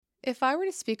If I were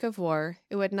to speak of war,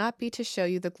 it would not be to show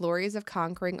you the glories of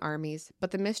conquering armies, but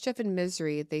the mischief and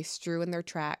misery they strew in their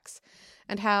tracks,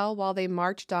 and how, while they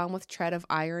marched on with tread of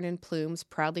iron and plumes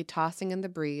proudly tossing in the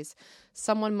breeze,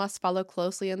 someone must follow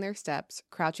closely in their steps,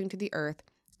 crouching to the earth,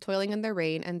 toiling in the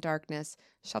rain and darkness,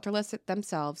 shelterless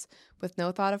themselves, with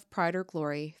no thought of pride or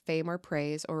glory, fame or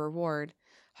praise or reward,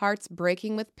 hearts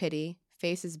breaking with pity,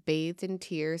 faces bathed in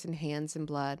tears and hands in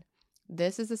blood.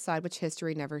 This is the side which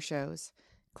history never shows.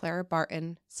 Clara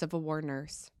Barton, Civil War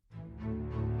nurse.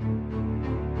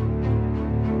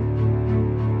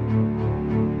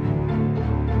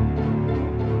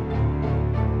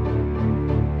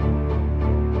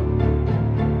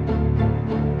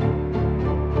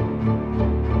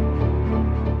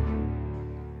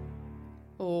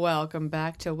 Welcome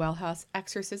back to Well House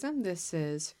Exorcism. This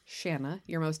is Shanna,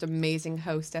 your most amazing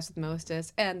hostess with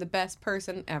mostest and the best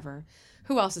person ever.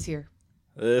 Who else is here?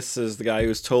 This is the guy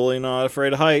who's totally not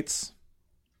afraid of heights.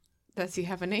 Does he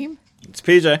have a name? It's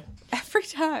PJ. Every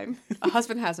time. A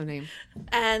husband has a name.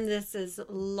 And this is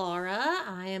Laura.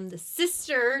 I am the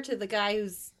sister to the guy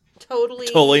who's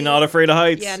totally not afraid of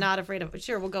heights. Yeah, not afraid of it.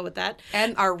 Sure, we'll go with that.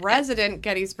 And our resident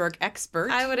Gettysburg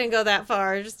expert. I wouldn't go that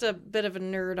far. Just a bit of a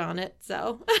nerd on it,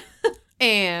 so.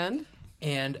 And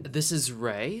this is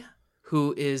Ray,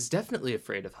 who is definitely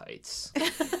afraid of heights.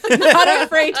 not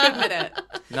afraid to admit it.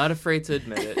 Not afraid to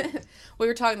admit it. We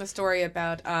were talking the story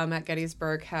about at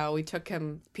Gettysburg how we took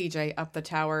him, PJ, up the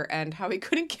tower and how he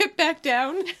couldn't get back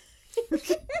down. And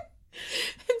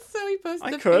so he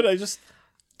posted I just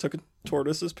took a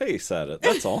tortoise's pace at it.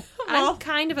 That's all. I'm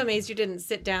kind of amazed you didn't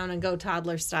sit down and go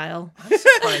toddler style. I'm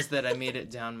surprised that I made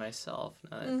it down myself,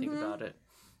 now that I think about it.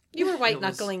 You were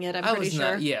white-knuckling it, I'm pretty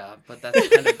sure. Yeah, but that's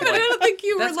kind of like... I don't think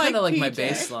you were that's kind of like PJ. my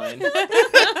baseline.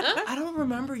 I don't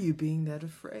remember you being that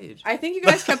afraid. I think you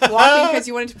guys kept walking because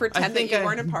you wanted to pretend that you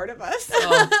weren't a part of us.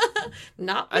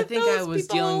 Not with I think those I was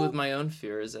people. dealing with my own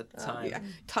fears at the time. Yeah.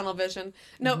 Tunnel vision.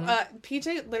 No,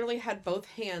 PJ literally had both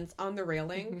hands on the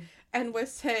railing and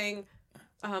was saying,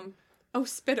 oh,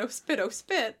 spit, oh, spit, oh,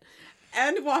 spit.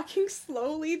 And walking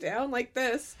slowly down like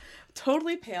this,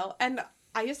 totally pale. And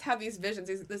I just have these visions,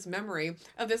 this memory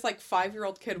of this like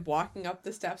 5-year-old kid walking up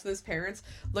the steps with his parents,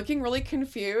 looking really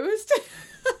confused.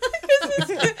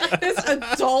 this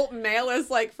adult male is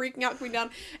like freaking out, coming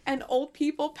down, and old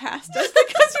people passed us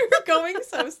because we were going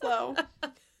so slow.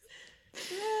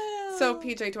 So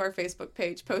PJ, to our Facebook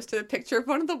page, posted a picture of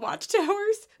one of the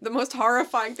watchtowers. The most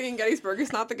horrifying thing in Gettysburg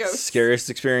is not the ghost. Scariest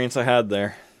experience I had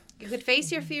there. You could face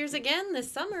your fears again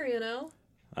this summer, you know.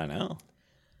 I know.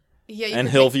 Yeah, and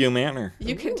Hillview Manor.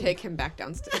 You can take him back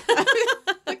downstairs.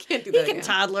 I can't do that. He can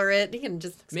toddler it. He can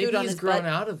just scoot Maybe on he's his grown butt.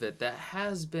 out of it.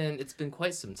 It's been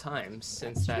quite some time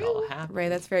since that all happened. Ray,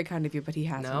 that's very kind of you, but he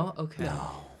hasn't. No? Okay. No,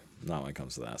 not when it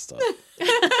comes to that stuff.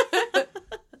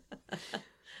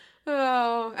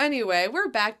 Oh, anyway, we're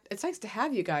back. It's nice to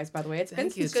have you guys, by the way. It's been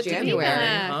Thank you. since It's good to be January.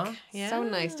 back. Huh? Yeah. So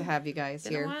nice to have you guys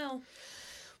Been here. a while.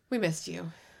 We missed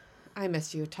you. I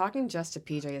missed you. Talking just to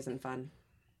PJ isn't fun.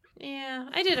 Yeah,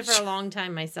 I did it for a long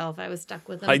time myself. I was stuck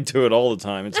with him. I do it all the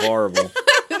time. It's horrible.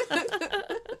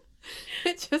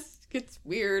 It just gets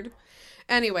weird.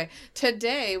 Anyway,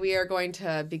 today we are going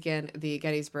to begin the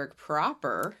Gettysburg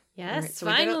proper. Yes, Alright, so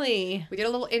finally. We did a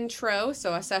little intro,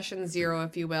 so a session 0,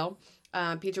 if you will.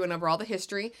 PJ went over all the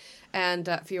history, and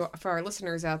for our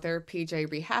listeners out there,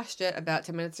 PJ rehashed it about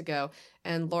 10 minutes ago,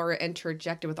 and Laura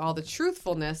interjected with all the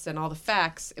truthfulness and all the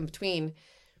facts in between.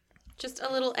 Just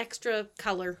a little extra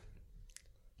color.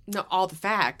 No, all the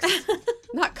facts.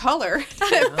 Not color.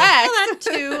 Facts. Well, that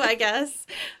too, I guess.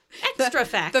 Extra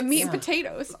facts. The meat and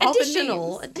potatoes. All the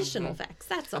Additional names. facts.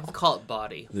 That's all. Call it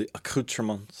body. The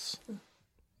accoutrements.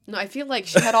 No, I feel like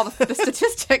she had all the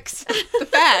statistics, the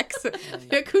facts.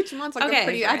 The accoutrements are Okay,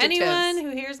 pretty for adjectives. anyone who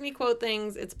hears me quote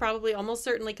things, it's probably almost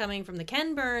certainly coming from the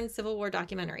Ken Burns Civil War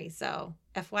documentary. So,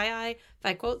 FYI, if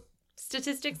I quote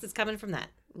statistics, it's coming from that.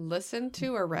 Listen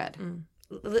to or read.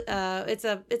 It's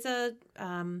a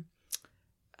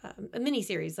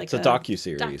mini-series. Like It's a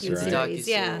docuseries, right? Docuseries,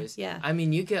 yeah, Docuseries. yeah. I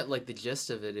mean, you get like the gist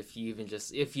of it if you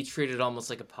treat it almost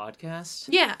like a podcast.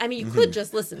 Yeah, I mean, you could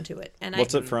just listen to it. And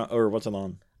What's it from, or what's it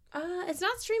on? It's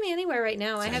not streaming anywhere right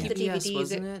now. I have the PBS, DVDs.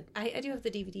 wasn't it? I do have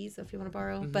the DVDs, so if you want to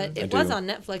borrow. But I it was do. on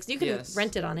Netflix. You can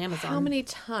rent it on Amazon. How many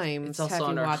times It's also have you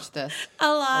on our- watched this? A A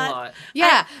lot. lot.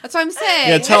 Yeah, that's what I'm saying.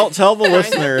 Yeah, tell the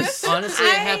listeners. Honestly,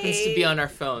 it happens to be on our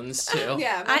phones too.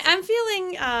 Yeah. I'm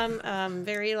feeling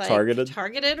very like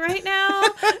Targeted right now.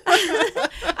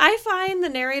 I find the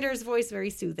narrator's voice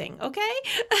very soothing. Okay.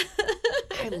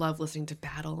 I love listening to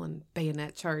battle and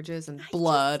bayonet charges and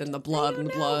blood and the blood and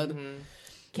blood. Mhm.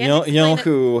 You know explain it.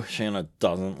 who Shanna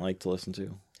doesn't like to listen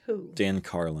to? Who? Dan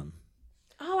Carlin.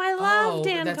 Oh, I love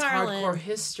Dan that's Carlin. Hardcore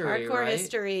History, Hardcore right?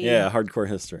 History. Yeah, Hardcore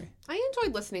History. I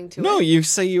enjoyed listening to No, it. you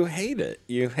say you hate it.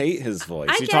 You hate his voice.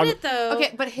 I you get it though.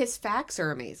 Okay, but his facts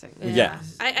are amazing. Yeah.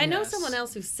 I know Yes. someone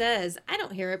else who says, I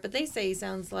don't hear it, but they say he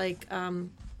sounds like,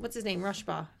 what's his name?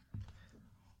 Rushbaugh.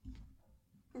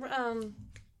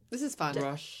 This is fun.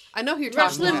 Rush. I know who you're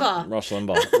Rush talking about. Limbaugh. Rush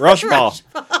Limbaugh. Rushball.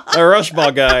 The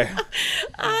Rushball guy.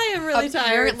 I am really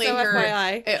Apparently, tired, so her,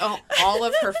 FYI. all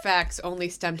of her facts only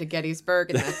stem to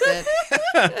Gettysburg, and that's it.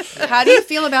 How do you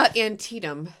feel about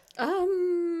Antietam?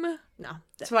 No.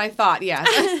 That's what I thought. Yeah,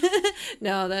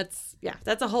 No, that's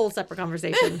a whole separate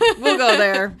conversation. We'll go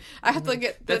there. I have to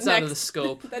get the That's out of the next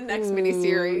scope. the next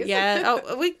miniseries. Yeah.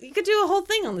 Oh, you could do a whole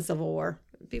thing on the Civil War.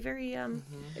 It'd be very it'd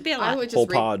be a lot. I would Whole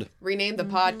just pod. rename the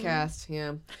podcast.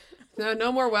 Yeah.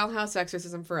 No more well house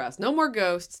exorcism for us. No more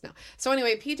ghosts. No. So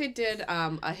anyway, PJ did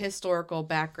a historical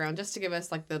background just to give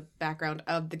us like the background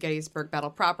of the Gettysburg battle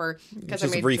proper. Just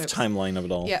a brief timeline of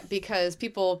it all. Yeah, because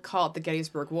people call it the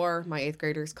Gettysburg War. My 8th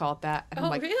graders call it that. And I'm Oh,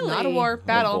 like, really? not a war,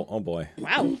 battle. Oh boy.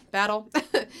 Wow. Battle.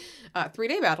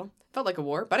 3-day battle. Felt like a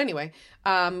war. But anyway,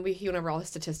 he went over all the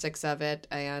statistics of it,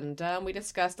 and we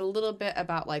discussed a little bit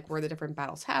about like where the different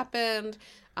battles happened.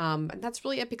 And that's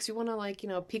really it because we want to like,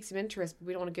 pique some interest, but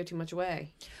we don't want to give too much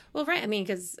away. Well, right. I mean,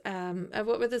 because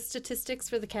what were the statistics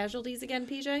for the casualties again,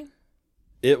 PJ?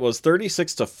 It was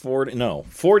 36 to 40. No,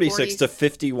 46 to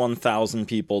 51,000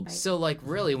 people. So, like,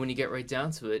 really, when you get right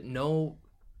down to it, no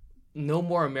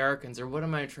more Americans, or what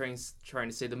am I trying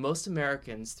to say? The most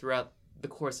Americans throughout the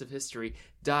course of history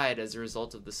died as a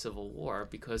result of the Civil War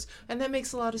and that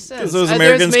makes a lot of sense. 'Cause those There's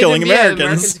Americans killing Americans.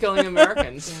 Americans killing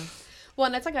Americans. Well,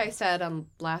 and that's like I said on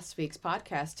last week's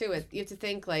podcast too. You have to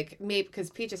think like maybe because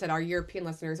Peach said our European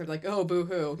listeners are like, oh, boo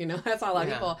hoo, that's not a lot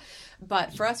of people.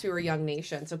 But for us, we were a young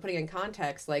nation, so putting in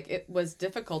context, like it was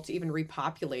difficult to even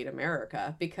repopulate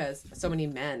America because so many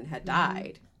men had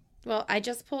died. Well, I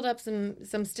just pulled up some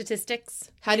statistics.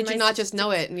 How did you not just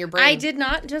know it in your brain? I did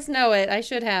not just know it. I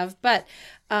should have. But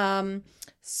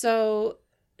so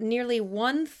nearly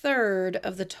 1/3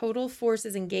 of the total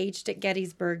forces engaged at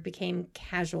Gettysburg became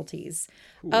casualties.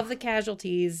 Ooh. Of the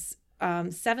casualties,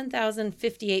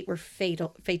 7,058 were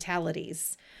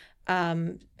fatalities.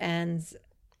 And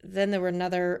then there were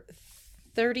another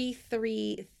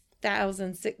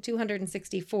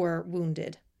 33,264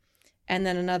 wounded. And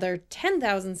then another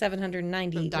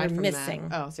 10,790 were missing.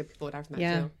 That. Oh, so people died from that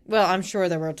yeah. too. Well, I'm sure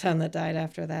there were a ton that died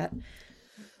after that.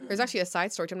 There's actually a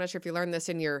side story. I'm not sure if you learned this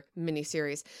in your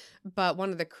miniseries, but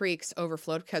one of the creeks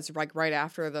overflowed because like right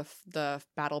after the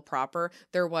battle proper,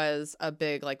 there was a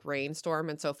big like rainstorm,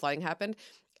 and so flooding happened.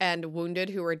 And wounded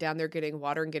who were down there getting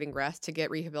water and getting rest to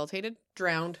get rehabilitated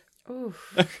drowned.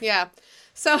 Oof. Yeah.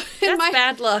 So that's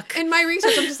bad luck. In my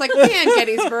research, I'm just like, man,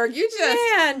 Gettysburg,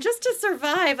 just to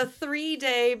survive a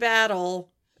 3-day battle.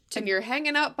 And you're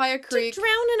hanging out by a creek. To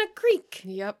drown in a creek.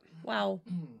 Yep. Wow.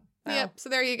 Yep. So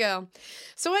there you go.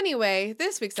 So anyway,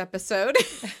 this week's episode,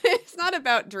 it's not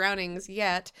about drownings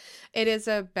yet. It is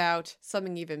about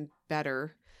something even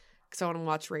better. Because I want to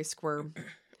watch Ray squirm.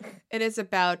 It is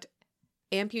about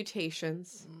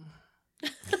amputations.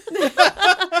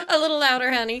 A little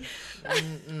louder, honey.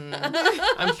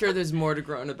 I'm sure there's more to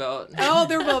groan about. Oh,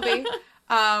 there will be.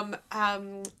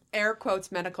 Air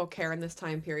quotes medical care in this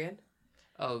time period.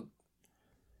 Oh,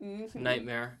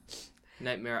 nightmare.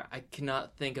 I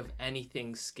cannot think of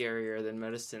anything scarier than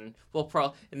medicine. Well,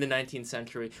 probably in the 19th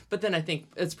century. But then I think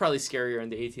it's probably scarier in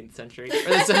the 18th century. Or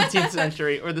the 17th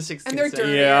century. Or the 16th and they're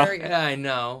century. dirtier. Yeah, I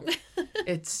know.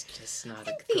 It's just not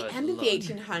a good the end of look. the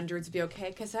 1800s would be okay.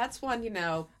 Because that's when,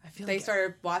 I feel they like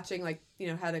started watching, like,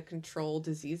 how to control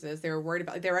diseases. They were worried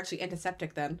about, they were actually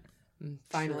antiseptic then.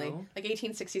 Finally, true. Like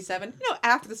 1867,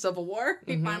 after the Civil War,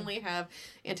 we finally have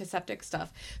antiseptic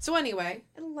stuff. So anyway,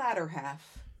 in the latter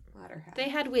half. They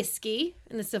had whiskey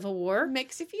in the Civil War.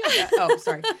 Makes you feel good. Oh,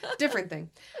 sorry. Different thing.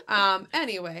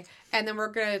 Anyway, and then we're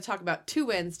going to talk about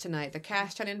 2 inns tonight. The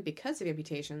Cashtown Inn because of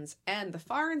amputations and the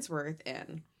Farnsworth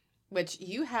Inn, which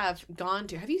you have gone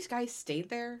to. Have you guys stayed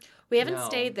there? We haven't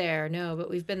stayed there, no, but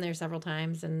we've been there several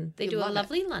times, and they do a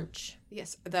lovely lunch.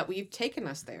 Yes, that we've taken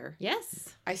us there. Yes.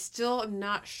 I still am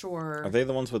not sure. Are they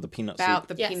the ones with the peanut about soup?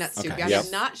 the peanut soup? Okay.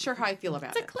 I'm not sure how I feel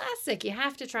about it. It's a classic. You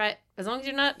have to try it. As long as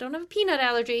you don't have a peanut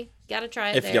allergy, gotta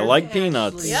try it If there. you like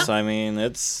peanuts, Yep. I mean,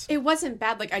 it's... It wasn't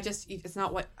bad. Like, it's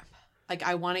not what... Like,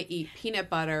 I want to eat peanut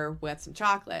butter with some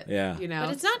chocolate. Yeah.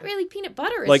 But it's not really peanut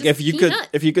butter. It's like just if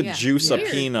you could Yeah. juice a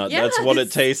Weird. peanut, Yeah, that's what it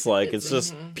it's- tastes like. It's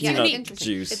just peanut interesting.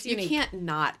 juice. It's You unique. can't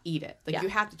not eat it. Like, Yeah. you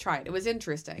have to try it. It was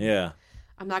interesting. Yeah.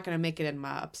 I'm not going to make it in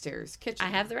my upstairs kitchen. I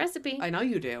have the recipe. I know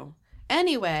you do.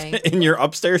 Anyway, In your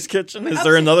upstairs kitchen? Is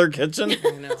there another kitchen?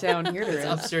 I know. down here there It's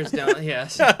is. upstairs, down.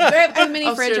 Yes. I have a mini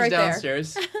Upstairs, fridge right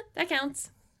downstairs. That counts.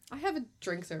 there. I have a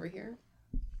drinks over here.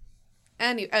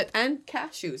 And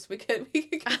cashews. We could We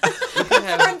could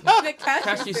have cashew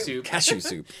cashew soup. Cashew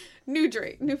soup. New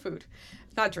drink, new food.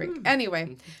 Not drink.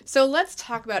 Anyway, so let's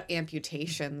talk about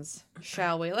amputations,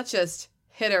 shall we? Let's just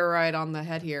hit it right on the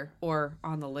head here, or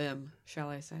on the limb, shall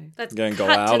I say? Let's Gonna go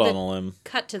cut out to on the, a limb.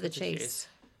 cut to the chase.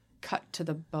 Cut to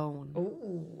the bone.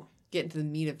 Ooh, Get into the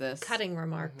meat of this. cutting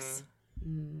remarks.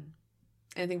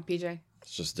 Anything, PJ?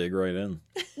 Let's just dig right in.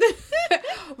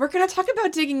 We're gonna talk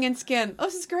about digging in skin. Oh,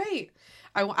 this is great.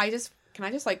 Can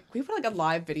I just like, we put like a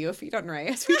live video feed on Ray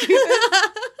as we do this?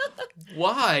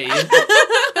 Why?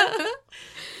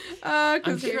 I'm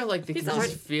 'Cause sure like they can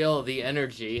just feel the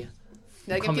energy.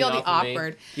 they can coming feel the off of me.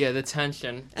 awkward. Yeah, the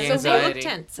tension, the So they anxiety. look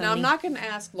tense. Now, I'm honey. not going to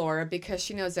ask Laura because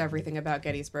she knows everything about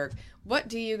Gettysburg. What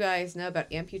do you guys know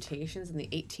about amputations in the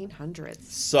 1800s?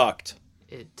 Sucked.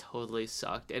 It totally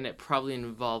sucked, and it probably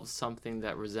involved something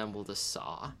that resembled a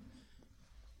saw.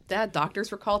 Dad,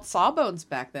 doctors were called sawbones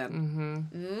back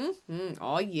then.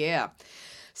 Oh, yeah.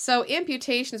 So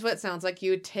amputation is what it sounds like.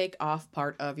 You would take off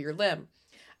part of your limb.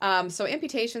 So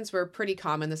amputations were pretty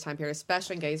common this time period,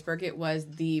 especially in Gettysburg. It was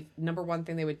the number one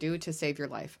thing they would do to save your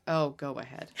life. Oh, go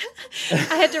ahead. I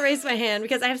had to raise my hand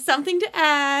because I have something to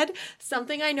add.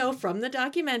 Something I know from the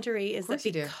documentary is that course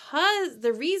you do. because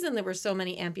the reason there were so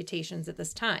many amputations at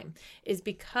this time is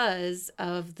because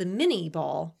of the mini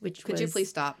ball, which Could you please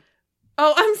stop?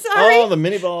 Oh, I'm sorry. Oh, the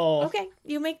mini ball. Okay,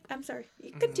 I'm sorry.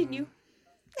 Continue.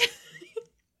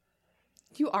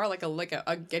 You are like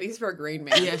a Gettysburg Rain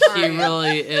Man. Yeah, she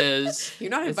really is. You're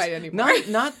not invited anymore.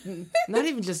 Not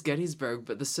even just Gettysburg,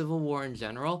 but the Civil War in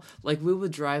general. Like we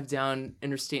would drive down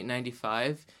Interstate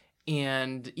 95,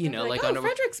 and you know, like on a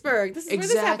Fredericksburg. This is where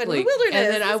this happened. exactly, The wilderness. and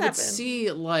then This I would happened.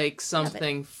 see like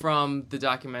something from the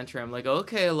documentary. I'm like,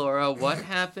 okay, Laura, what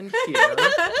happened here?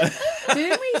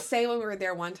 Didn't we say when we were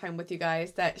there one time with you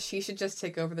guys that she should just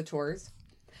take over the tours?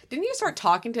 Didn't you start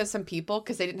talking to some people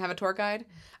because they didn't have a tour guide?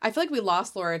 I feel like we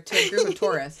lost Laura to a group of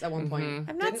tourists at one point.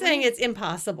 I'm not Didn't saying we? it's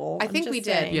impossible. I I'm think just we did.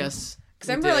 saying. Yes, Because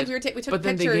I remember like we took but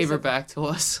then pictures. they gave her back to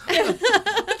us.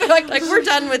 like we're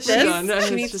done with this. done. She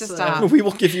It's needs to just, stop. We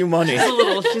will give you money.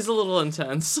 She's a little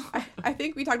intense. I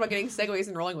think we talked about getting segways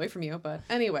and rolling away from you, but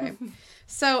anyway.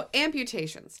 So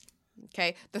amputations.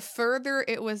 Okay. The further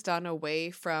it was done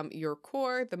away from your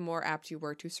core, the more apt you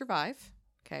were to survive.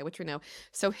 Okay, which we know.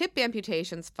 So hip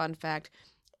amputations, fun fact,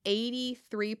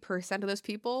 83% of those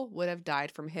people would have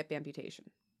died from hip amputation.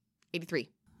 83.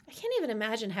 I can't even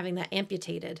imagine having that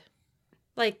amputated.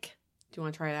 Like, Do you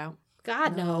want to try it out?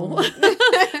 God no.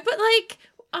 But like,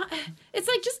 it's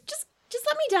like just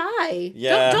let me die.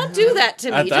 Yeah. Don't do that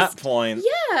to me. At that Just- point,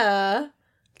 yeah.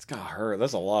 it's gotta hurt.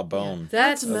 That's a lot of bone.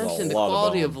 That's Not to mention the a lot of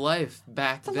quality bone. of life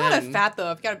back It's a then. lot of fat,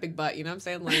 though, if you got a big butt, you know what I'm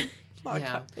saying? Like, a lot of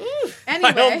Yeah. cut. Anyway.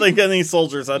 I don't think any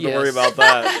soldiers had to worry Yes. about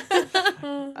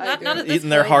that. Not at this Eating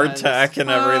their point. hardtack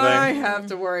and I everything. have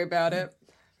to worry about it.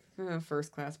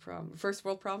 First class problem. First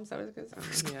world problems, that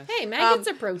was good. Yeah. Hey, maggots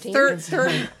are protein.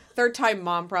 Third time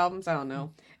mom problems, I don't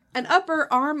know. An upper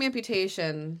arm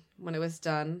amputation, when it was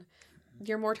done,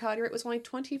 your mortality rate was only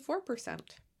 24%.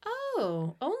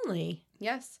 Oh, only.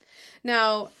 Yes.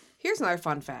 Now, here's another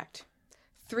fun fact.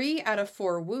 3 out of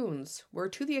 4 wounds were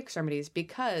to the extremities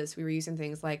because we were using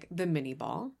things like the mini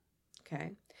ball.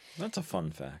 Okay. That's a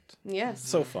fun fact. Yes.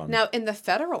 So fun. Now, in the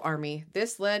Federal Army,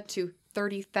 this led to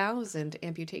 30,000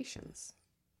 amputations.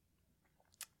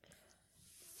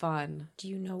 Fun. Do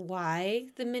you know why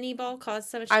the mini ball caused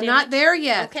so much I'm damage? not there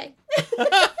yet. Okay.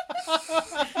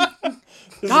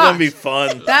 This is gonna be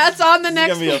fun. That's on the This is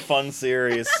next gonna be a fun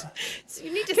series. So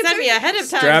you need to send me ahead of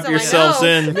time. Strap so yourselves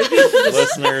I know. in,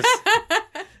 listeners.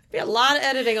 Be a lot of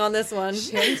editing on this one.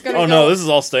 Shannon's gonna Oh go, no, this is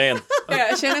all staying.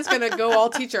 Yeah, Shannon's gonna go all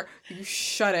teacher. You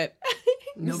shut it.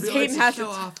 Nobody Hayden likes to has show to-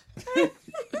 off.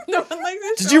 No one likes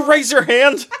this. Did you raise your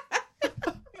hand?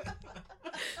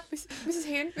 Mrs.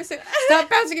 Hand, stop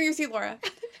bouncing in your seat, Laura.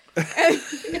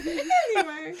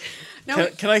 Anyway, no,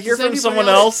 Can I hear Does from anybody someone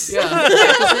else? Yeah.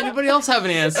 Does anybody else have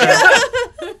an answer?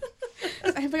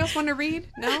 does anybody else want to read?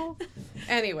 No.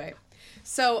 Anyway,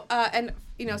 so and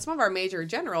you know some of our major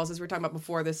generals, as we were talking about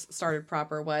before this started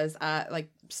proper, was like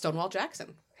Stonewall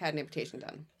Jackson had an amputation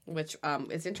done, which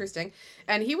is interesting,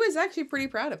 and he was actually pretty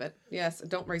proud of it. Yes,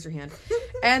 don't raise your hand.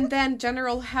 And then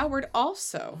General Howard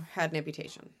also had an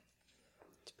amputation.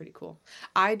 It's pretty cool.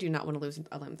 I do not want to lose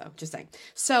a limb, though. Just saying.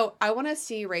 So I want to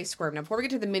see Ray squirm. Now, before we get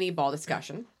to the mini ball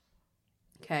discussion,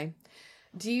 okay,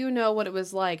 do you know what it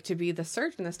was like to be the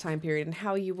surgeon this time period and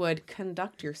how you would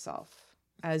conduct yourself?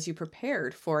 as you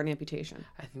prepared for an amputation?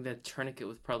 I think that tourniquet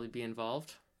would probably be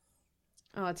involved.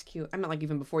 Oh, that's cute. I meant like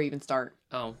even before you even start.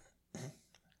 Oh,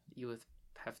 you would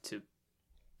have to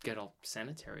get all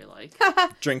sanitary like.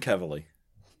 Drink heavily.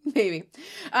 Maybe.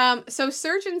 So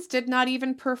surgeons did not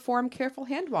even perform careful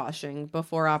hand washing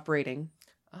before operating.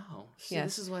 Oh, see, Yes.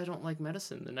 this is why I don't like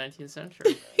medicine in the 19th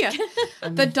century. Yeah.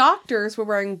 The doctors were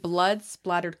wearing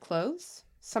blood-splattered clothes.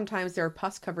 Sometimes they were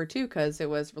pus covered too because it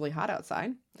was really hot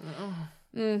outside. Oh,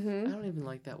 Mm-hmm. I don't even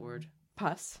like that word.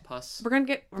 Pus. Pus. We're going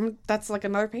to get... that's like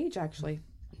another page, actually.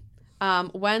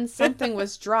 When something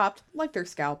was dropped, like their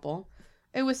scalpel,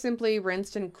 it was simply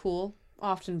rinsed in cool,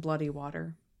 often bloody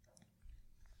water.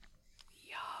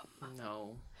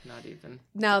 No, not even.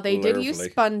 Now, they did use Literally.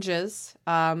 sponges,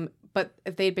 but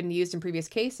if they'd been used in previous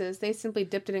cases, they simply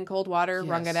dipped it in cold water,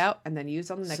 wrung it Yes. out, and then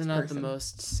used on the next So not person. the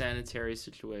most sanitary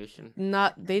situation.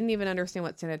 They didn't even understand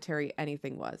what sanitary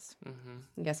anything was.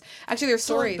 Mm-hmm. Yes. Actually, there's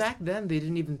So like, stories. back then, they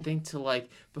didn't even think to like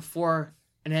before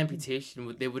an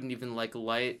amputation, they wouldn't even like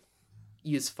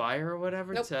use fire or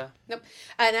whatever Nope. to. Nope.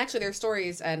 And actually, there's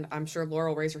stories, and I'm sure Laura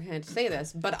will raise her hand to say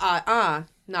this, but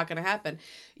not going to happen.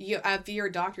 If you're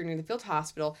a doctor in the field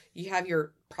hospital, you have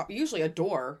usually a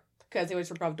door, because they would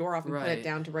just rip a door off and put it Right.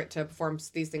 down to perform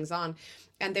these things on,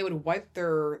 and they would wipe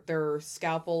their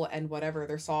scalpel and whatever,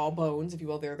 their saw bones, if you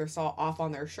will, their saw off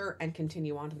on their shirt and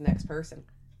continue on to the next person.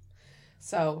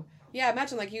 So, yeah,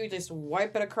 imagine like you just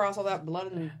wipe it across all that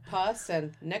blood and pus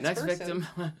and next person. victim.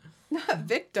 Not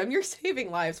victim, you're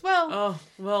saving lives. Well, Oh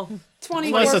well,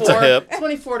 24. Unless it's a hip.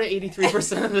 24 to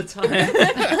 83% of the time.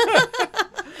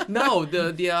 No,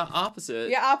 the opposite.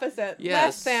 Yeah, opposite. Yes.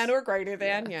 Less than or greater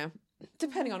than, yeah.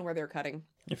 Depending on where they're cutting.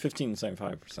 15 to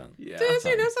 75%. Yeah. There's,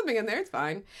 something in there, it's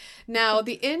fine. Now,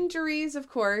 the injuries, of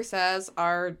course, as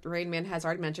our Rain Man has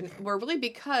already mentioned, were really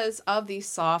because of the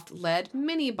soft lead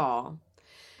mini ball.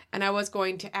 And I was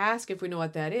going to ask if we know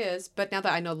what that is, but now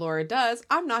that I know Laura does,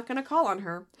 I'm not going to call on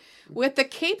her. With the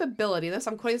capability, I'm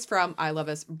quoting this from, I love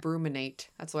this, Bruminate.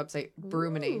 That's the website,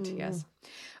 Bruminate, yes.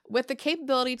 With the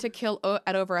capability to kill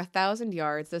at over 1,000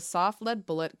 yards, this soft lead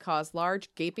bullet caused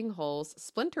large gaping holes,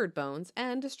 splintered bones,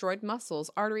 and destroyed muscles,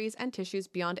 arteries, and tissues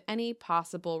beyond any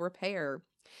possible repair.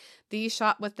 These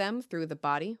shot with them through the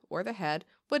body or the head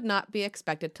would not be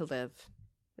expected to live.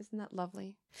 Isn't that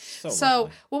lovely? So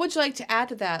lovely. what would you like to add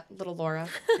to that, little Laura?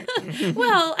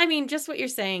 Well, I mean, just what you're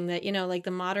saying that, like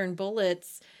the modern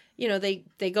bullets,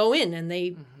 they go in and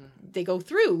they go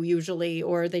through usually,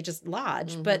 or they just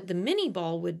lodge. Mhm. But the mini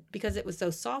ball would, because it was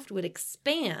so soft, would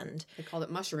expand. They called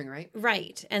it mushrooming, right?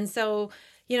 Right. And so,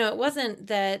 it wasn't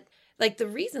that, like, the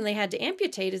reason they had to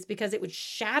amputate is because it would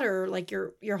shatter like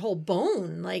your whole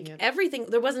bone, like Yep. everything.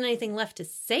 There wasn't anything left to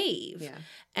save. Yeah.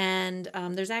 And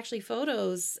there's actually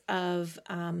photos of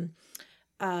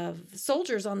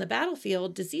soldiers on the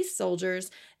battlefield, deceased soldiers,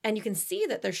 and you can see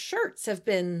that their shirts have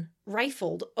been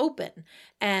rifled open.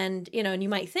 And, and you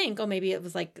might think, oh, maybe it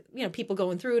was like, people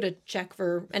going through to check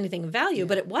for anything of value,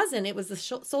 but it wasn't. It was the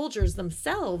soldiers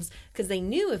themselves, because they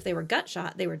knew if they were gut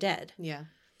shot, they were dead. Yeah.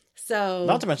 So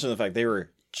Not to mention the fact they were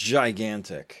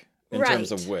gigantic in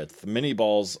terms of Right. width. The mini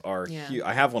balls are Yeah. huge.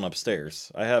 I have one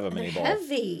upstairs. I have a they're mini ball.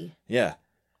 heavy. Yeah.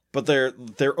 But they're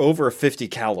over 50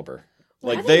 caliber.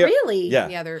 Are Like they really? Yeah.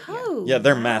 Yeah, they're Oh, Yeah,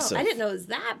 they're wow. massive. I didn't know it was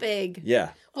that big.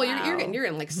 Yeah. Well, Wow. you're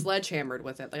getting like sledgehammered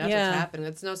with it. Like that's Yeah. what's happening.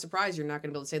 It's no surprise you're not going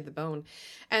to be able to save the bone.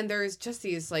 And there's just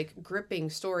these like gripping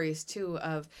stories too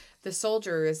of the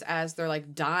soldiers as they're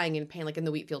like dying in pain, like in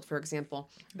the wheat field, for example.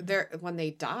 When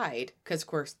they died, because of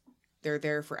course they're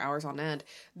there for hours on end.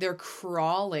 They're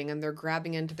crawling and they're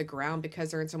grabbing into the ground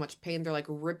because they're in so much pain. They're like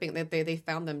ripping. They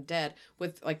found them dead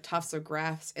with like tufts of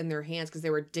grass in their hands because they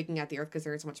were digging at the earth because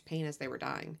they were in so much pain as they were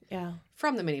dying Yeah.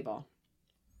 from the mini ball.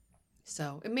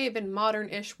 So it may have been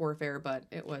modern-ish warfare, but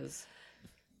it was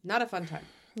not a fun time.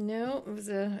 No, it was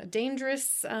a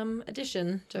dangerous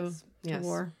addition to Yes.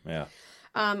 war. Yeah.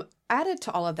 Added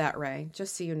to all of that, Ray,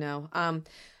 just so you know,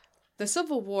 the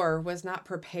Civil War was not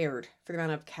prepared for the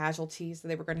amount of casualties that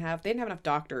they were going to have. They didn't have enough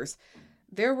doctors.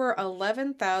 There were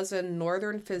 11,000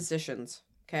 Northern physicians,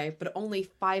 okay, but only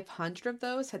 500 of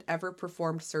those had ever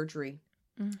performed surgery.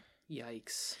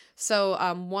 Yikes. So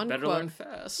one Better quote. learn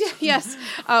fast. Yeah, yes.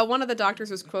 One of the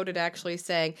doctors was quoted actually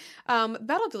saying,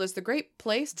 battlefield is the great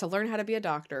place to learn how to be a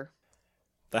doctor.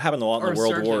 That happened a lot in Or the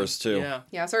World surgeon. Wars too. Yeah.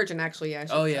 Yeah, surgeon actually, yeah. I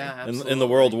should Oh say. yeah. In Absolutely. the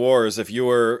World Wars, if you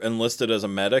were enlisted as a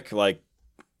medic, like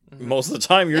most of the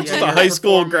time you're Yeah, just you're a high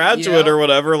school performing- graduate yeah. or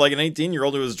whatever, like an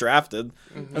 18-year-old who was drafted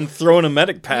and thrown a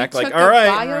medic pack. You Like, took all a right,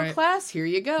 bio Alright. class, here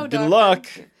you go, good doctor. luck.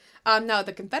 No,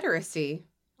 the Confederacy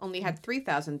only had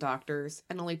 3,000 doctors,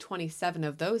 and only 27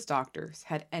 of those doctors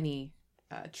had any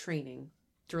training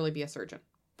to really be a surgeon.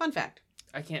 Fun fact.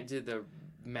 I can't do the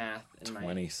math in my...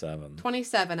 27.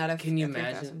 27 out of Can you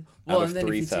 3,000. imagine? Out of and then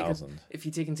 3,000. if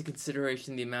you take into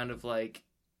consideration the amount of, like,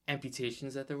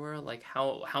 amputations that there were, like,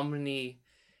 how many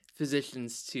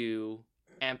physicians to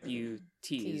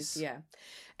amputees? Yeah.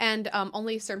 And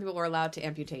only certain people were allowed to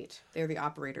amputate. They're the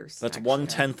operators. That's actually.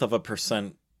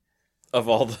 0.1% of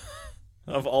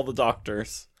all the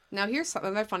doctors. Now, here's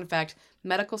another fun fact.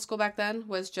 Medical school back then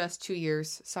was just 2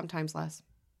 years, sometimes less.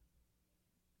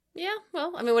 Yeah,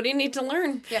 well, I mean, what do you need to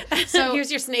learn? Yeah. So here's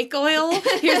your snake oil.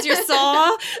 Here's your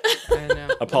saw. I know.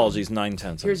 Apologies,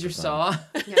 9/10. Here's your saw.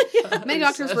 yeah. Many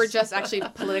doctors were just actually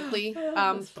politically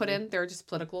put in. They were just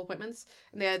political appointments.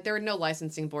 And there were no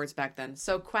licensing boards back then.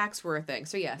 So quacks were a thing.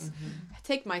 So yes,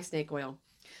 take my snake oil.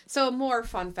 So more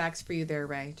fun facts for you there,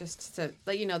 Ray. Just to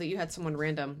let you know that you had someone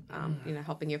random,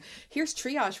 helping you. Here's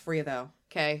triage for you, though.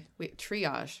 Okay,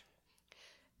 triage.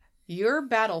 Your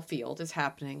battlefield is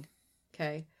happening.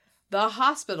 Okay, the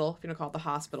hospital, if you don't call it the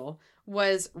hospital,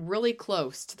 was really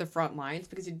close to the front lines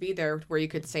because you'd be there where you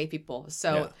could save people.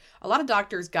 So a lot of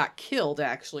doctors got killed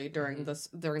actually during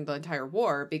the entire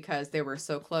war because they were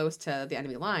so close to the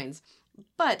enemy lines.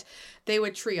 But they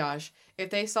would triage. If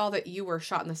they saw that you were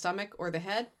shot in the stomach or the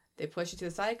head, they pushed you to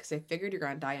the side because they figured you're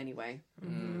going to die anyway.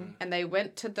 Mm-hmm. And they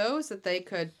went to those that they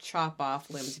could chop off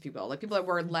limbs, if you will. Like people that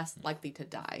were less likely to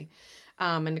die.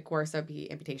 And of course, that would be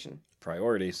amputation.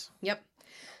 Priorities. Yep.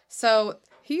 So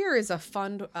here is a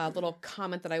fun little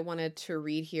comment that I wanted to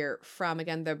read here from,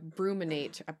 again, the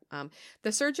Bruminate.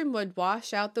 The surgeon would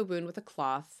wash out the wound with a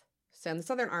cloth. So in the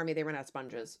Southern Army, they ran out of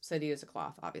sponges. So they'd use a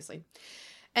cloth, obviously.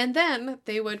 And then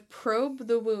they would probe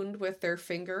the wound with their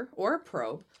finger or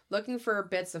probe, looking for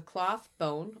bits of cloth,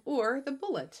 bone, or the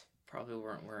bullet. Probably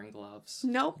weren't wearing gloves.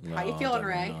 Nope. No, How you feeling,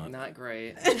 Ray? Not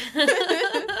great.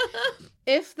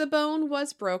 If the bone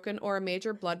was broken or a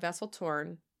major blood vessel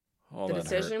torn, the that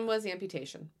decision was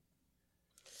amputation.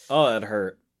 Oh, that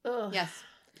hurt. Ugh. Yes.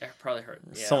 It probably hurt.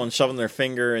 Yeah. Someone shoving their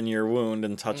finger in your wound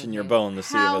and touching your bone to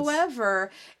see if it's...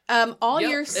 However,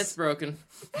 it's broken.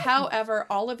 However,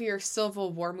 all of your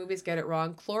Civil War movies get it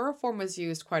wrong. Chloroform was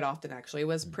used quite often, actually. It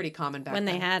was pretty common back when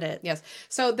then. they had it. Yes.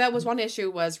 So that was one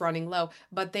issue, was running low.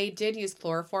 But they did use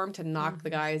chloroform to knock the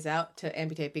guys out to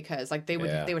amputate because they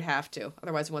would have to.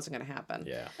 Otherwise, it wasn't going to happen.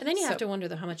 Yeah. And then you have to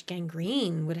wonder how much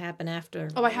gangrene would happen after.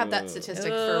 Oh, I have that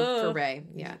statistic for Ray.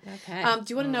 Yeah. Okay. Do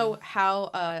you want to know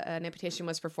how an amputation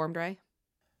was performed, Ray?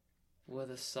 With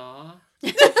a saw?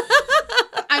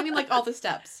 I mean, all the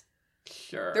steps.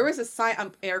 Sure. There was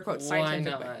a air quote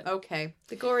scientific Why way. not? Okay.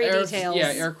 The gory details.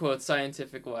 Yeah, air quotes,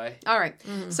 scientific way. All right.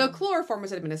 Mm-hmm. So chloroform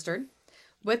was administered.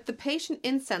 With the patient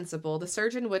insensible, the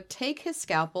surgeon would take his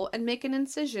scalpel and make an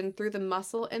incision through the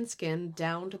muscle and skin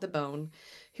down to the bone.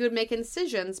 He would make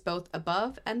incisions both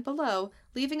above and below,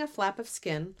 leaving a flap of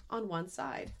skin on one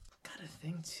side. Got a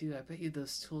thing too. I bet you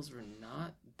those tools were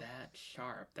not that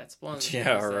sharp. That's one of the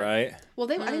Yeah, things right.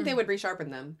 Well, I think they would resharpen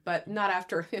them, but not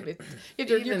after.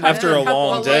 After a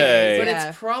long day. But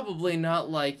it's probably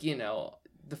not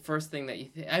the first thing that you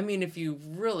think. I mean, if you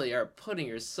really are putting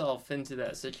yourself into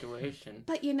that situation.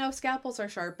 But scalpels are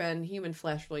sharpened. Human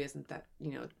flesh really isn't that.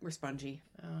 We're spongy.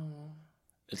 Oh.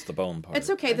 It's the bone part.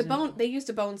 It's okay. The bone. They used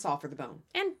a bone saw for the bone,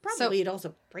 and probably you'd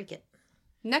also break it.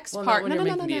 Next part. Not when you're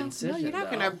No. making the incision, No, you're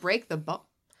not though. going to break the bone.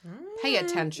 Pay When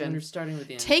attention. you're starting with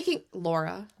the Taking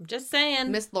Laura. I'm just saying.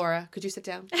 Miss Laura, could you sit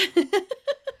down?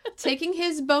 Taking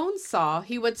his bone saw,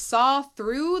 he would saw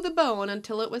through the bone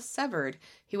until it was severed.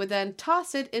 He would then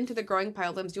toss it into the growing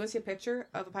pile of limbs. Do you want to see a picture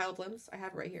of a pile of limbs? I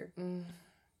have it right here.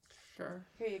 Sure.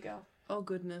 Here you go. Oh,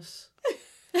 goodness.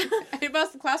 Anybody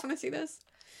else in class want to see this?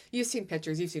 You've seen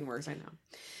pictures. You've seen worse, I know.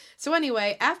 So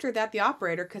anyway, after that, the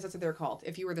operator, because that's what they're called,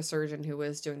 if you were the surgeon who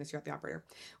was doing this, you're the operator,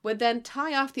 would then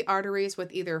tie off the arteries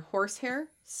with either horsehair,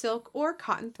 silk, or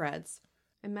cotton threads.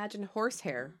 Imagine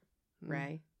horsehair,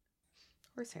 Ray.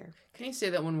 Horsehair. Can you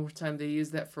say that one more time? They use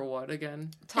that for what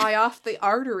again? Tie off the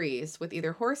arteries with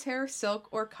either horsehair, silk,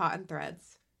 or cotton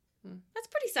threads. That's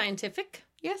pretty scientific.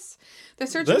 Yes. The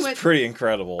surgeon That's would... pretty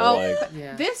incredible.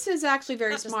 Yeah. This is actually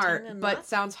very Not just smart, tongue and but mouth.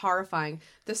 sounds horrifying.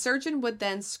 The surgeon would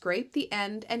then scrape the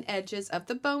end and edges of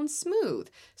the bone smooth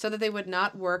so that they would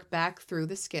not work back through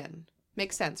the skin.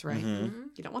 Makes sense, right? Mm-hmm.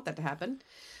 You don't want that to happen.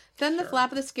 Then the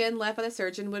flap of the skin left by the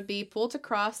surgeon would be pulled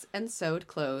across and sewed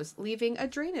closed, leaving a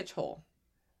drainage hole.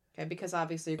 Okay, because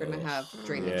obviously you're going to have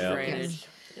drainage. Yeah. Drainage.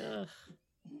 Ugh.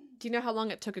 Do you know how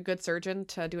long it took a good surgeon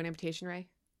to do an amputation, Ray?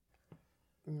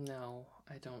 No,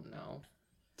 I don't know.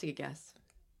 Take a guess.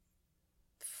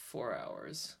 4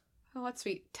 hours. Oh, that's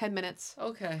sweet. 10 minutes.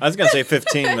 Okay. I was going to say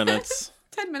 15 minutes.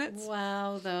 10 minutes.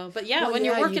 Wow, though. But yeah, Well, when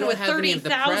yeah, you're you working don't with have any of the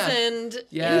prep. 30,000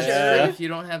 Yeah, injured. if you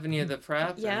don't have any of the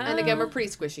prep. Yeah. And again, we're pretty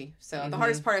squishy. So the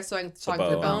hardest part is sawing through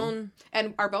the bone. bone.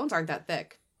 And our bones aren't that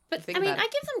thick. But Think I mean, about it. I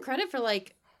give them credit for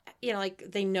like, you know, like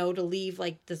they know to leave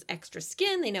like this extra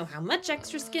skin. They know how much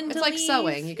extra skin It's to like leave.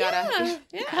 sewing. You gotta, Yeah.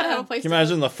 you gotta have a place Can you to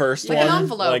imagine the first Like one, an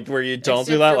envelope. like where you don't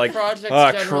do Except that? your Like, projects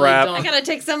oh generally crap! I don't. gotta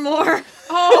take some more.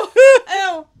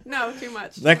 Oh, ew. No, too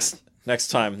much. Next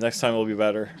time will be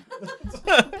better.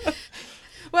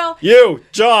 Well, You,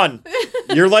 John,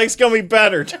 your leg's gonna be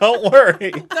better. Don't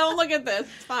worry. don't look at this.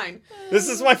 It's fine. This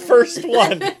is my first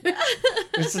one.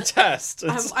 It's a test.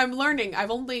 I'm learning.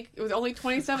 It was only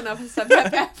 27 of us have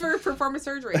ever performed a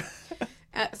surgery.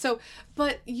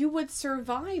 But you would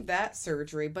survive that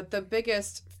surgery. But the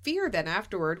biggest fear then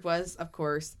afterward was, of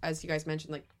course, as you guys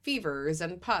mentioned, like fevers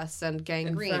and pus and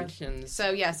gangrene. Infections.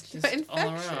 So yes, Just but all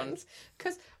around. infections.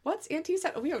 Because what's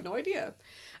antiseptic? We have no idea.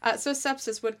 So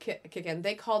sepsis would kick in.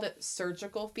 They called it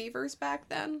surgical fevers back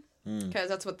then. Because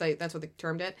that's what they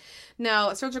termed it.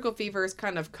 Now, surgical fevers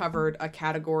kind of covered a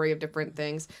category of different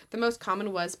things. The most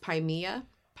common was pymea,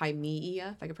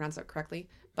 if I can pronounce that correctly.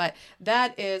 But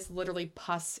that is literally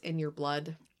pus in your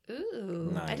blood.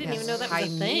 Ooh, Nice. I didn't even know that was a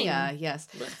thing. Pymea, yes.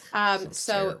 Sounds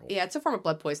So terrible. yeah, it's a form of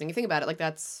blood poisoning. You think about it, like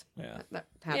that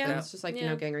happens. Just like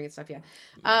gangrene and stuff.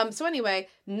 Yeah. So anyway,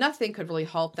 nothing could really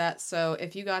halt that. So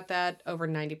if you got that, over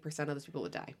 90% of those people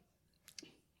would die.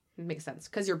 It makes sense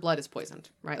because your blood is poisoned,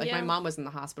 right? Like my mom was in the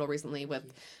hospital recently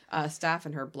with staph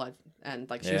in her blood, and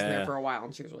like she was in there for a while,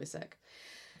 and she was really sick.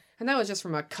 And that was just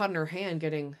from a cut in her hand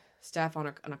getting staph on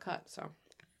a cut. So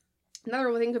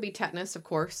another thing could be tetanus, of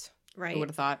course. Right. Who would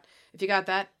have thought? If you got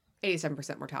that,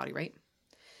 87% mortality rate.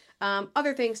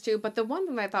 Other things too, but the one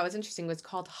thing that I thought was interesting was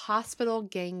called hospital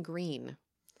gangrene.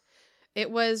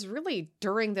 It was really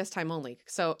during this time only.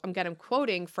 So I'm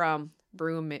quoting from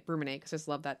Bruminate because I just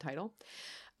love that title.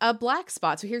 A black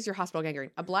spot, so here's your hospital gangrene.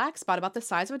 A black spot about the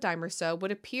size of a dime or so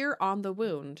would appear on the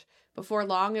wound. Before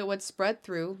long, it would spread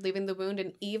through, leaving the wound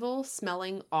an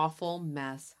evil-smelling, awful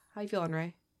mess. How you feeling,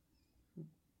 Ray?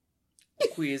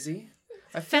 Queasy.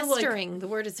 Festering. The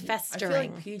word is festering.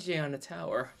 I feel like PJ on a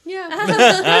tower. Yeah.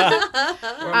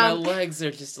 Where my legs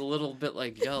are just a little bit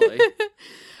like jelly.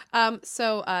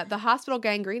 So the hospital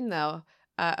gangrene, though,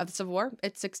 of the Civil War,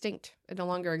 it's extinct. It no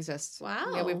longer exists.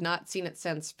 Wow. Yeah, we've not seen it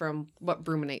since from what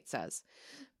Bruminate says.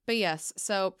 But yes,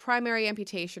 so primary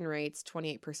amputation rates,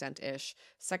 28%-ish.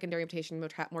 Secondary amputation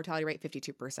mortality rate,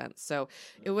 52%. So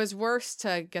it was worse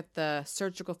to get the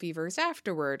surgical fevers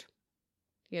afterward.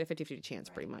 You had a 50-50 chance,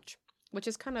 pretty much. Which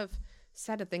is kind of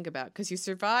sad to think about because you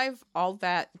survive all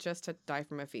that just to die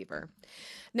from a fever.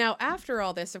 Now, after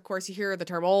all this, of course, you hear the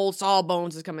term old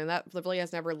sawbones is coming. That really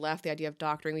has never left the idea of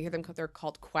doctoring. We hear them, they're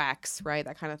called quacks, right?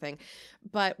 That kind of thing.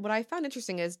 But what I found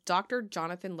interesting is Dr.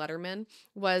 Jonathan Letterman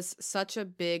was such a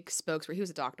big spokesperson. He was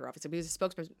a doctor, obviously, but he was a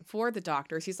spokesperson for the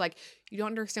doctors. He's like, you don't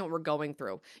understand what we're going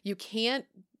through. You can't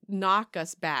knock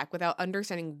us back without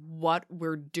understanding what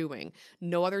we're doing.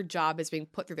 No other job is being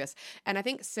put through this. And I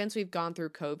think since we've gone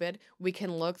through COVID, we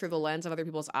can look through the lens of other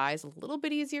people's eyes a little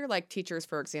bit easier. Like teachers,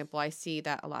 for example, I see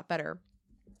that a lot better.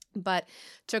 But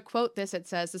to quote this, it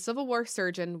says, the Civil War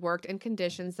surgeon worked in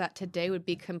conditions that today would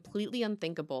be completely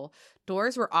unthinkable.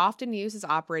 Doors were often used as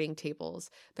operating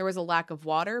tables. There was a lack of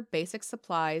water, basic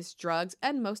supplies, drugs,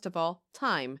 and most of all,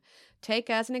 time. Take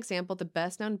as an example the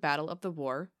best-known battle of the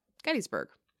war, Gettysburg.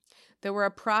 There were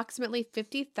approximately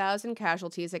 50,000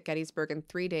 casualties at Gettysburg in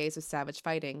 3 days of savage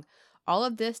fighting. All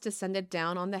of this descended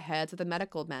down on the heads of the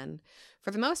medical men.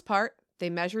 For the most part, they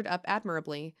measured up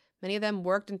admirably. Many of them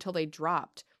worked until they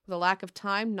dropped. With a lack of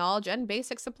time, knowledge, and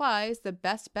basic supplies, the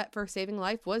best bet for saving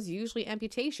life was usually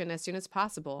amputation as soon as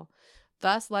possible.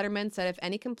 Thus, Letterman said if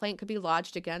any complaint could be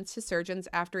lodged against his surgeons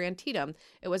after Antietam,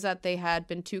 it was that they had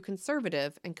been too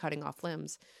conservative in cutting off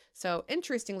limbs. So,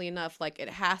 interestingly enough, like, it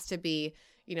has to be,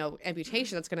 you know,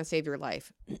 amputation that's going to save your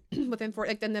life within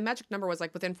then the magic number was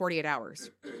like within 48 hours.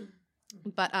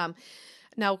 But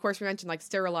now, of course, we mentioned like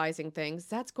sterilizing things.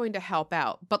 That's going to help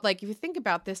out. But like if you think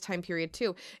about this time period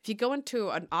too, if you go into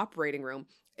an operating room,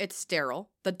 it's sterile.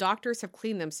 The doctors have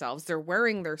cleaned themselves. They're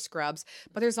wearing their scrubs,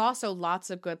 but there's also lots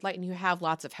of good light and you have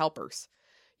lots of helpers.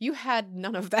 You had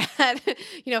none of that.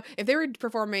 You know, if they were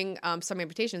performing some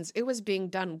amputations, it was being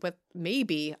done with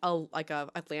maybe a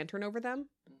lantern over them.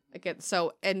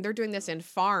 And they're doing this in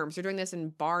farms, they're doing this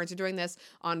in barns, they're doing this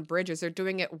on bridges, they're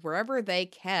doing it wherever they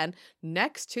can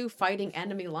next to fighting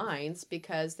enemy lines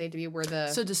because they'd be where the...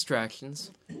 So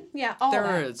distractions. Yeah, all There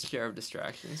that. are its share of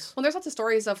distractions. Well, there's lots of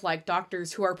stories of like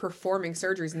doctors who are performing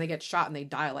surgeries and they get shot and they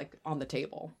die like on the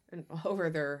table and over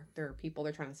their people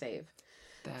they're trying to save.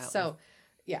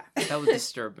 Yeah. That would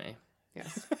disturb me.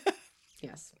 Yes.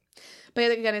 Yes.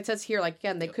 But again, it says here, like,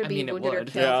 again, they could I be mean, it wounded or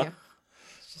would. killed. Yeah.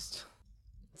 It's just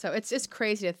So it's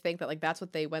crazy to think that, like, that's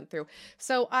what they went through.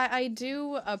 So I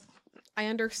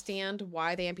understand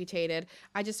why they amputated.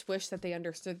 I just wish that they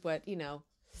understood what,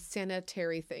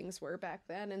 sanitary things were back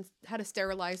then and how to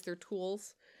sterilize their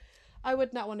tools. I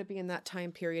would not want to be in that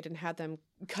time period and have them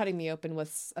cutting me open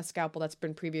with a scalpel that's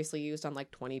been previously used on like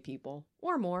 20 people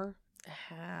or more.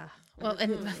 Well,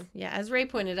 and as Ray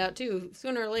pointed out too,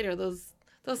 sooner or later those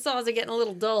saws are getting a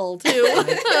little dull too.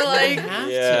 Like,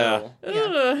 Yeah.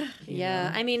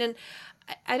 yeah. I mean, and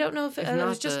I don't know if I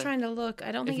was just trying to look.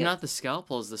 I don't think if not the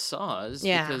scalpels, the saws.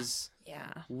 Yeah. Because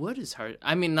wood is hard.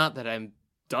 I mean, not that I've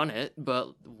done it,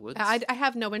 but wood. I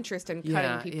have no interest in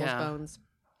cutting people's bones.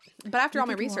 But after all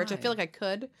my research, I feel like I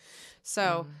could.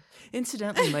 So,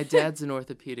 incidentally, my dad's an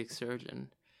orthopedic surgeon.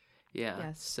 Yeah.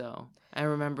 Yes. So I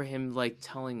remember him like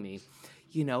telling me,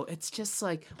 it's just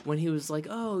like when he was like,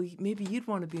 "Oh, maybe you'd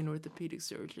want to be an orthopedic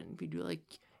surgeon."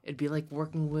 It'd be like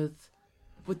working with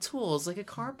tools, like a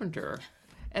carpenter.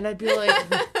 And I'd be like,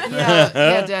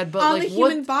 yeah, Dad, but on like the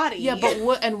human body. Yeah, but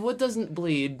wood doesn't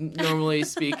bleed, normally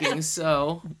speaking.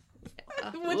 So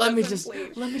let me just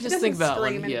think about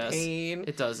one. Yes, pain.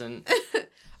 It doesn't.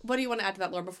 What do you want to add to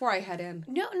that, Laura? Before I head in,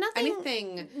 no, nothing.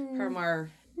 Anything from our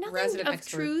resident of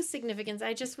expert. True significance.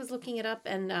 I just was looking it up,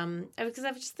 and because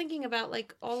I was just thinking about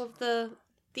like all of the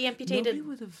amputated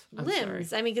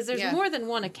limbs. I mean, because there's more than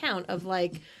one account of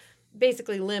like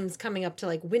basically limbs coming up to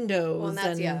like windows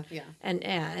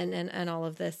and all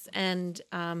of this. And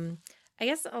I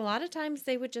guess a lot of times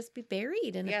they would just be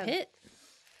buried in a pit.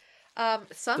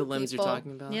 Some the limbs people, you're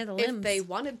talking about? Yeah, the limbs. If they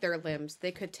wanted their limbs,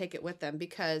 they could take it with them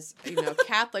because,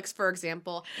 Catholics, for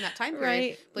example, in that time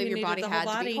period, believe your body had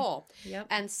to be whole. Yep.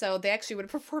 And so they actually would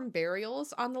perform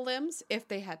burials on the limbs if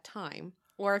they had time.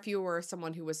 Or if you were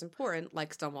someone who was important,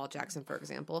 like Stonewall Jackson, for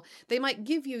example, they might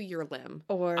give you your limb.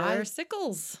 Or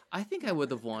sickles. I think I would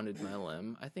have wanted my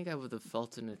limb. I think I would have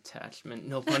felt an attachment,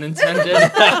 no pun intended.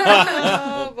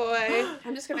 Oh, boy.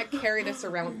 I'm just going to carry this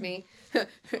around with me.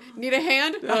 Need a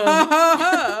hand?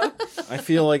 I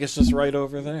feel like it's just right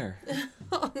over there.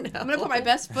 Oh, no. I'm going to put my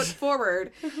best foot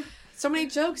forward. So many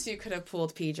jokes you could have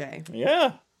pulled, PJ.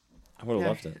 Yeah. I would have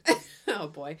loved it. Oh,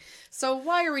 boy. So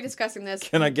why are we discussing this?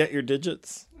 Can I get your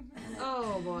digits?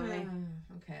 Oh, boy.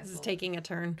 Okay. This is taking a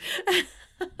turn.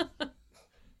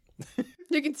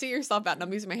 You can see yourself out, and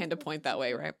I'm using my hand to point that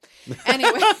way, right?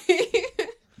 Anyway.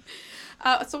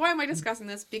 So why am I discussing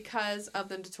this? Because of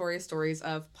the notorious stories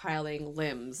of piling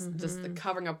limbs, just the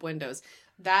covering up windows.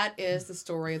 That is the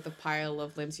story of the pile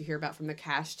of limbs you hear about from the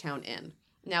Cashtown Inn.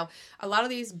 Now, a lot of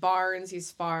these barns,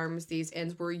 these farms, these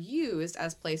inns were used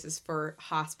as places for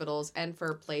hospitals and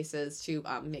for places to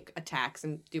make attacks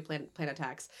and do plan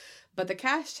attacks. But the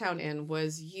Cashtown Inn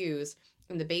was used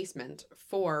in the basement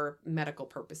for medical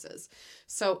purposes.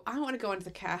 So I want to go into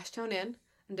the Cashtown Inn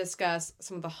and discuss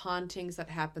some of the hauntings that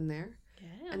happened there.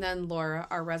 Yeah. And then Laura,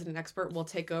 our resident expert, will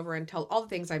take over and tell all the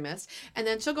things I missed. And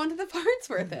then she'll go into the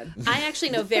Farnsworth Inn. I actually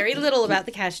know very little about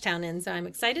the Cashtown Inn, so I'm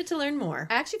excited to learn more.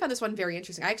 I actually found this one very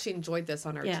interesting. I actually enjoyed this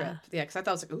on our trip. Yeah, because I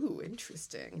thought it was like, ooh,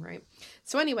 interesting, right?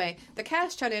 So anyway, the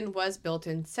Cashtown Inn was built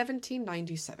in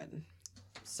 1797.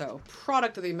 So,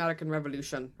 product of the American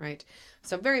Revolution, right?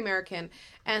 So, very American.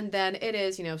 And then it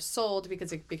is, sold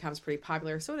because it becomes pretty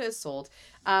popular. So, it is sold.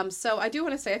 So, I do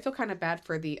want to say I feel kind of bad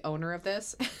for the owner of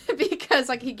this because,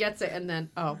 he gets it and then,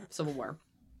 Civil War.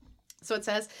 So, it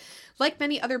says, like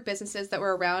many other businesses that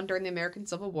were around during the American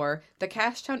Civil War, the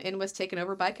Cashtown Inn was taken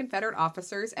over by Confederate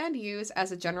officers and used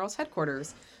as a general's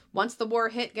headquarters. Once the war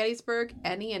hit Gettysburg,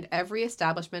 any and every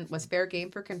establishment was fair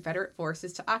game for Confederate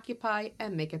forces to occupy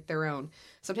and make it their own.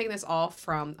 So I'm taking this all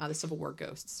from the Civil War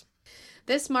Ghosts.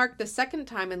 This marked the second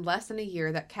time in less than a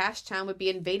year that Cashtown would be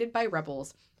invaded by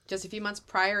rebels. Just a few months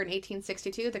prior, in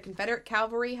 1862, the Confederate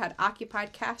cavalry had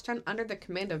occupied Cashtown under the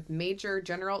command of Major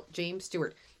General James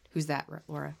Stewart. Who's that,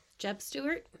 Laura? Jeb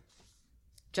Stewart?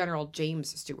 General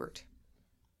James Stewart.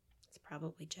 It's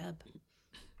probably Jeb.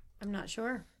 I'm not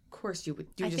sure. Of course you would.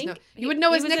 You would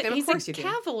know his nickname. Of course you do. He's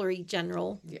a cavalry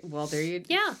general. Yeah, well, there you.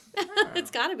 Yeah,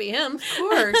 it's got to be him. Of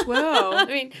course. Well, I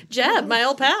mean, Jeb, my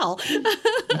old pal.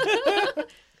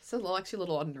 It's actually a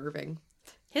little unnerving.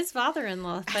 His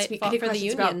father-in-law fought for the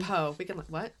Union. About Poe. We can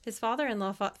what? His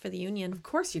father-in-law fought for the Union. Of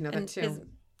course, you know that too. His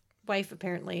wife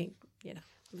apparently, it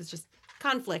was just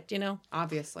conflict.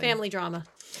 Obviously, family drama.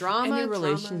 Any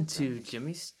relation to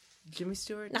Jimmy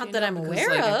Stewart? Not that I'm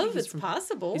aware of. It's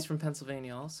possible. He's from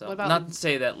Pennsylvania also. What about, not to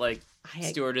say that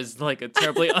Stewart is a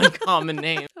terribly uncommon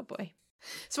name. Oh boy.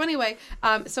 So anyway,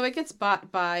 so it gets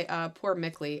bought by poor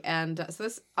Mickley, and so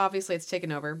this obviously it's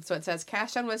taken over. So it says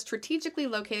Cashtown was strategically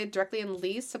located directly in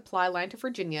Lee's supply line to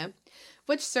Virginia,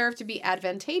 which served to be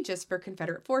advantageous for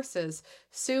Confederate forces.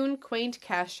 Soon, quaint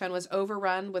Cashtown was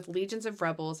overrun with legions of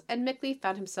rebels, and Mickley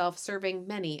found himself serving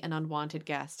many an unwanted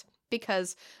guest.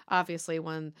 Because obviously,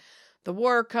 when the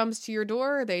war comes to your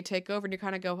door, they take over, and you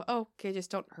kind of go, "Oh, okay, just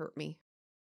don't hurt me."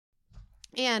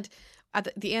 And at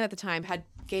the inn at the time had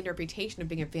gained a reputation of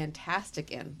being a fantastic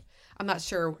inn. I'm not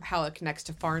sure how it connects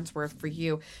to Farnsworth for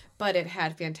you, but it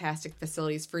had fantastic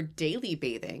facilities for daily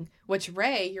bathing, which,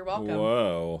 Ray, you're welcome.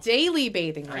 Whoa. Daily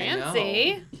bathing, Ray.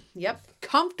 Fancy. Yep.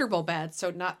 Comfortable beds, so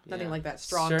nothing like that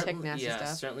strong, thick, nasty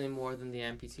stuff. Certainly more than the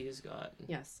amputees got.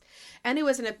 Yes. And it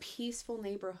was in a peaceful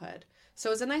neighborhood. So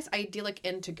it was a nice, idyllic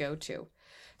inn to go to.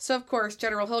 So, of course,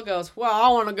 General Hill goes, well, I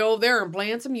want to go there and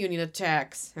plan some Union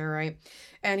attacks. All right.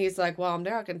 And he's like, well, I'm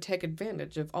now going to take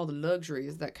advantage of all the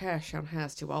luxuries that Cashtown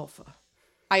has to offer.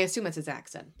 I assume that's his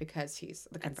accent because he's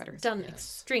the Confederate. Done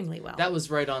extremely well. That was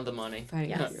right on the money. Thank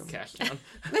Yes. you. Cashtown.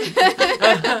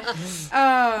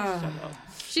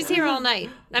 She's here all night.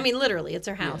 I mean, literally, it's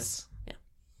her house.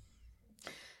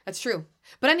 That's true.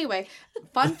 But anyway,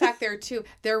 fun fact there too,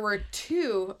 there were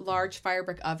 2 large fire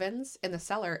brick ovens in the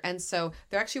cellar. And so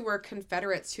there actually were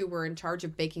Confederates who were in charge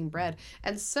of baking bread.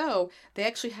 And so they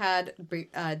actually had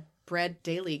bread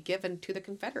daily given to the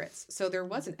Confederates. So there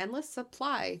was an endless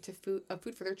supply of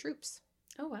food for their troops.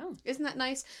 Oh, wow. Isn't that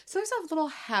nice? So there's a little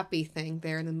happy thing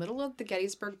there in the middle of the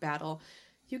Gettysburg battle.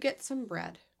 You get some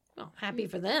bread. Well, happy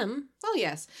for them. Well,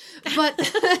 yes. But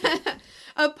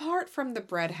apart from the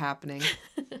bread happening,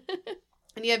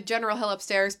 and you have General Hill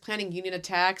upstairs planning Union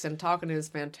attacks and talking in his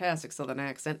fantastic Southern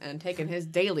accent and taking his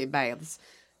daily baths.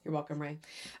 You're welcome, Ray.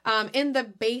 In the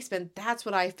basement, that's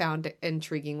what I found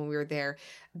intriguing when we were there.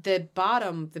 The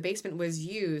basement was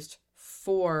used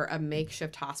for a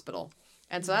makeshift hospital.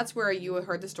 And so that's where you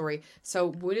heard the story. So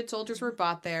wounded soldiers were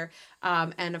brought there.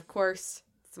 And of course,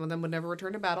 some of them would never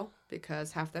return to battle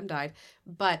because half of them died.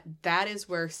 But that is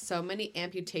where so many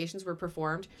amputations were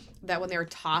performed that when they were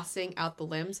tossing out the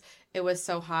limbs, it was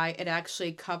so high, it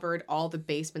actually covered all the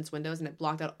basement's windows and it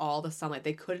blocked out all the sunlight.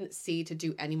 They couldn't see to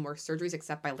do any more surgeries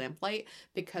except by lamplight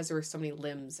because there were so many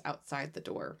limbs outside the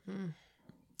door.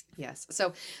 Yes.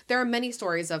 So there are many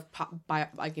stories of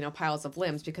piles of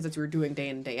limbs because it's what we're doing day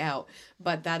in, day out.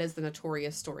 But that is the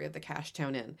notorious story of the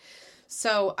Cashtown Inn.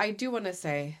 So I do want to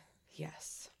say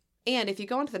yes. And if you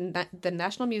go into the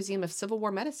National Museum of Civil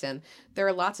War Medicine, there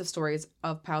are lots of stories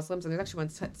of piles of limbs. And there's actually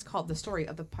one that's called The Story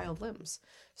of the Piled Limbs.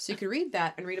 So you could read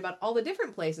that and read about all the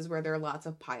different places where there are lots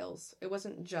of piles. It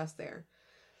wasn't just there.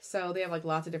 So they have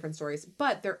lots of different stories.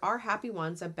 But there are happy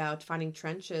ones about finding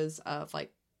trenches of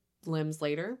limbs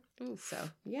later. Oof. So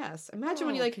yes, imagine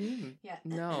when you yeah.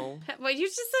 No. Well, you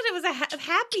just said it was a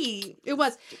happy. It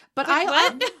was, but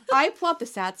What? I pull up the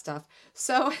sad stuff.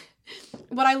 So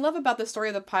what I love about the story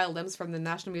of the piled limbs from the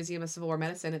National Museum of Civil War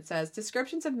Medicine, it says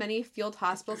descriptions of many field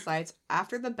hospital sites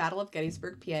after the Battle of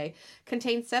Gettysburg, PA,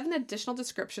 contain 7 additional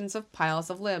descriptions of piles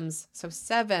of limbs. So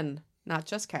 7, not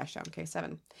just Cashtown. Okay,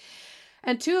 7.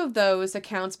 And 2 of those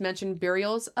accounts mention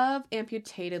burials of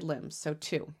amputated limbs. So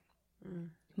 2.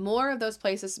 More of those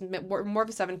places, more of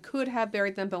the 7 could have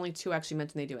buried them, but only 2 actually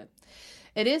mention they do it.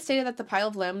 It is stated that the pile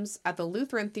of limbs at the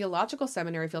Lutheran Theological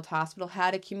Seminary Field Hospital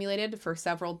had accumulated for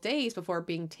several days before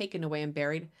being taken away and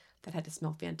buried. That had to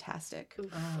smell fantastic.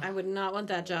 Oof, I would not want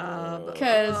that job.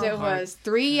 Because it was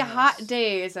 3 hot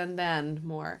days and then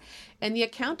more. In the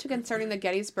account concerning the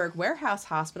Gettysburg Warehouse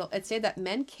Hospital, it said that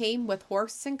men came with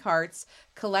horses and carts,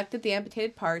 collected the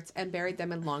amputated parts, and buried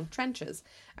them in long trenches.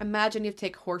 Imagine you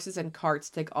take horses and carts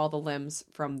to take all the limbs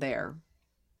from there.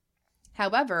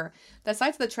 However, the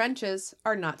sites of the trenches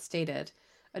are not stated.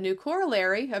 A new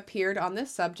corollary appeared on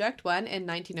this subject when, in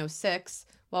 1906,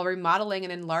 while remodeling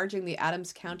and enlarging the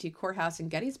Adams County Courthouse in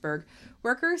Gettysburg,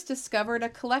 workers discovered a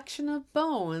collection of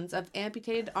bones of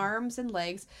amputated arms and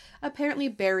legs apparently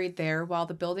buried there while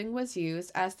the building was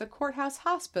used as the courthouse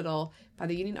hospital by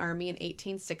the Union Army in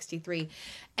 1863.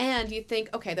 And you think,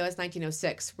 okay, that was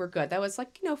 1906. We're good. That was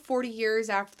 40 years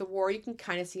after the war. You can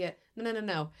kind of see it.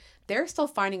 No. They're still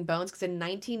finding bones because in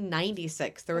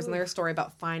 1996, there was another story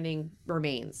about finding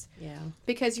remains. Yeah.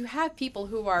 Because you have people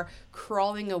who are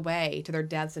crawling away to their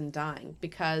deaths and dying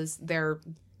because they're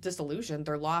disillusioned,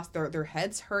 they're lost, their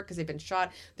heads hurt because they've been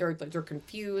shot, they're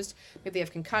confused, maybe they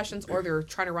have concussions, or they're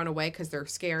trying to run away because they're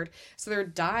scared. So they're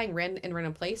dying in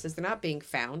random places. They're not being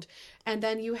found. And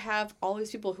then you have all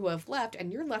these people who have left,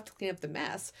 and you're left to clean up the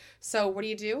mess. So what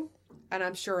do? And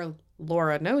I'm sure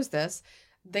Laura knows this.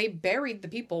 They buried the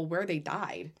people where they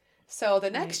died. So the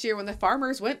next year when the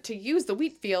farmers went to use the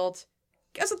wheat field,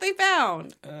 guess what they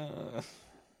found?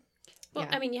 Well,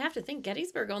 I mean, you have to think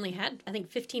Gettysburg only had, I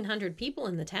think, 1,500 people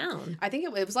in the town. I think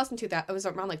it was less than 2,000. It was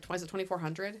around like, was it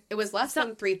 2,400? It was less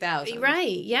than 3,000.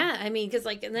 Right. Yeah. I mean, because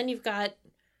and then you've got,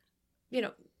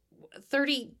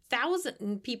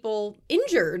 30,000 people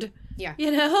injured. Yeah.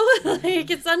 Like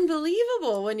it's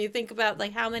unbelievable when you think about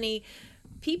like how many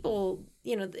people,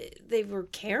 they were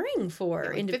caring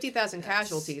for. Like 50,000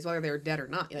 casualties, whether they were dead or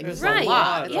not. Like, it's right. a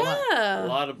lot. It's a A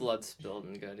lot of blood spilled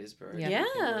in Gettysburg. Yeah.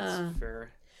 That's a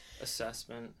fair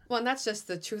assessment. Well, and that's just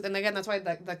the truth. And again, that's why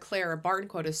the Clara Barton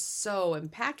quote is so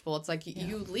impactful. It's like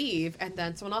you leave and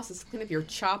then someone else is cleaning up your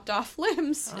chopped off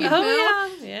limbs. You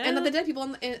know? Yeah. And then the dead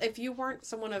people, if you weren't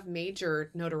someone of major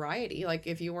notoriety, like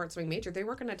if you weren't something major, they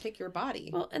weren't going to take your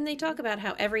body. Well, and they talk about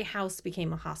how every house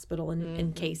became a hospital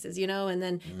in cases, and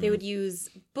then they would use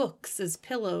books as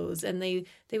pillows and they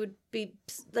would be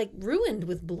like ruined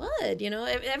with blood,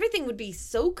 everything would be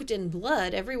soaked in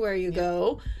blood everywhere you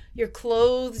go. Your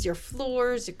clothes, your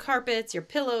floors, your carpets, your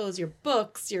pillows, your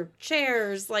books, your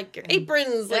chairs, like your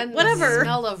aprons, like whatever. The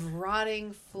smell of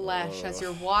rotting flesh as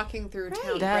you're walking through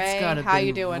town. That's Ray, gotta how be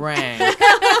you doing? rank.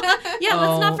 Yeah,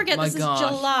 let's not forget my this gosh. is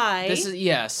July. This is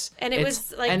yes, and it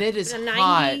was like and it is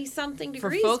 90 something for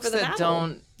degrees folks for the that battle.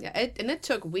 don't. Yeah, it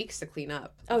took weeks to clean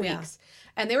up. Oh, weeks. Yeah.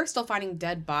 And they were still finding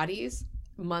dead bodies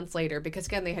months later because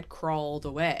again they had crawled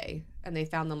away and they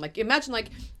found them. Like imagine like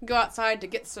go outside to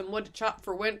get some wood to chop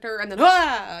for winter and then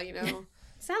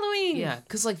It's Halloween. Yeah,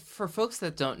 because like for folks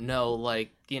that don't know, like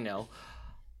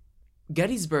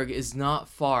Gettysburg is not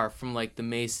far from like the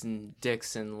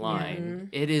Mason-Dixon line.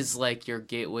 It is like your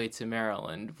gateway to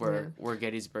Maryland, where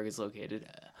Gettysburg is located.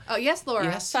 Oh yes, Laura.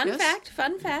 Yes. Fun fact.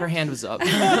 Her hand was up.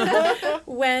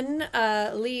 When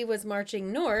Lee was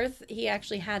marching north, he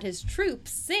actually had his troops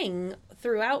sing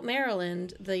throughout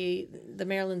Maryland the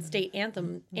Maryland state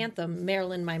anthem,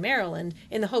 Maryland, My Maryland,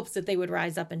 in the hopes that they would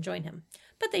rise up and join him.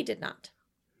 But they did not.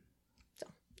 So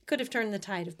could have turned the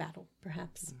tide of battle,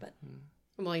 perhaps. But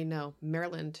Well,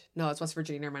 Maryland. No, it's West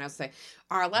Virginia. Never mind. I was going to say,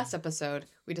 our last episode,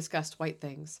 we discussed white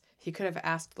things. He could have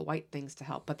asked the white things to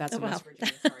help, but that's in West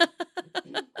Virginia. Sorry.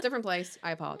 Different place.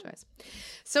 I apologize.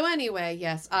 So anyway,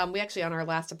 yes, we actually, on our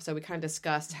last episode, we kind of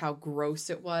discussed how gross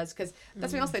it was, because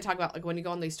that's something else they talk about, like when you go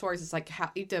on these tours, it's like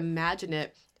how you have to imagine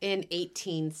it in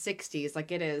 1860s.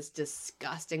 Like it is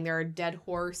disgusting. There are dead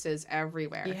horses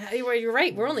everywhere. yeah, you're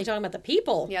right. We're only talking about the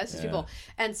people. Yeah, this is people.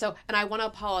 And I want to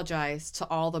apologize to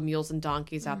all the mules and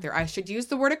donkeys out there. I should use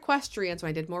the word equestrians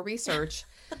when I did more research.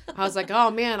 I was like,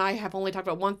 oh man, I have only talked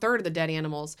about 1/3 of the dead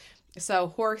animals. So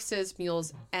horses,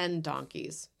 mules, and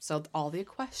donkeys. So all the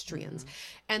equestrians.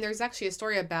 And there's actually a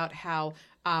story about how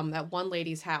at one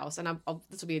lady's house, and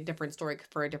this will be a different story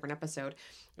for a different episode,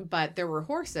 but there were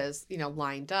horses,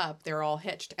 lined up. They were all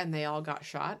hitched, and they all got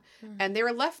shot, and they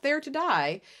were left there to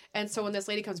die. And so when this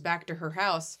lady comes back to her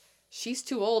house, she's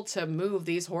too old to move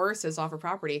these horses off her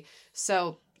property.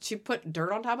 So she put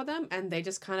dirt on top of them, and they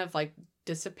just kind of like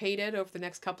dissipated over the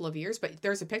next couple of years. But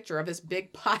there's a picture of this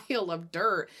big pile of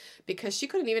dirt because she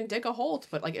couldn't even dig a hole to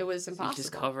put, like, it was impossible. She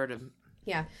just covered him.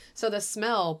 Yeah. So the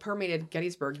smell permeated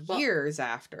Gettysburg years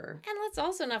after. And let's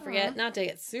also not forget, not to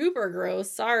get super gross,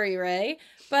 sorry, Ray,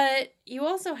 but you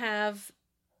also have,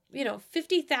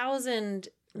 50,000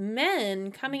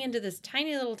 men coming into this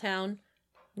tiny little town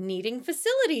needing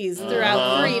facilities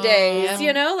throughout 3 days,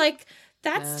 like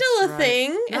that's still a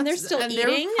thing, and they're still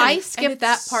eating. I skipped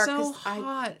that part because because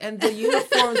hot, and the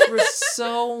uniforms were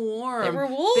so warm. They were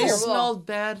wool. They smelled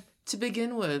bad to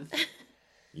begin with.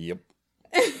 Yep.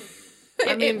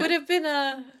 It would have been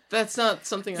a That's not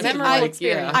something I memorable like.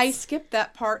 experience. Yeah. I skipped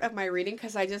that part of my reading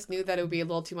because I just knew that it would be a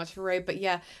little too much for Ray. But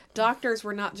yeah, doctors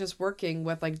were not just working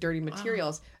with like dirty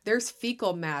materials. There's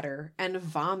fecal matter and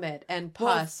vomit and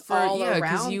pus all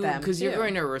around them because you're too.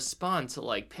 going to respond to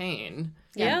like pain.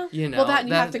 Yeah. Well, that and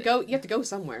you have to go. You have to go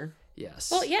somewhere.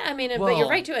 Yes. Well, yeah, I mean, but you're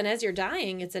right too. And as you're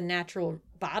dying, it's a natural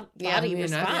body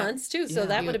response too. So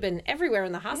that would have been everywhere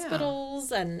in the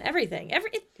hospitals and everything,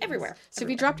 everywhere. So if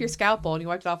you dropped your scalpel and you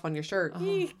wiped it off on your shirt,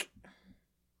 Eek.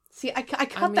 see, I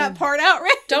cut that part out,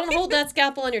 right? Don't hold that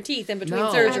scalpel in your teeth in between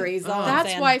surgeries.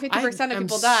 That's why 50% of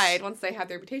people died once they had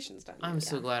their amputations done. I'm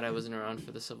so glad I wasn't around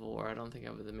for the Civil War. I don't think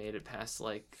I would have made it past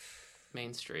like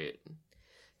Main Street.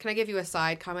 Can I give you a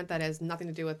side comment that has nothing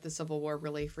to do with the Civil War,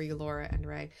 really, for you, Laura and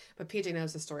Ray? But PJ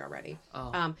knows the story already.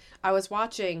 Oh. I was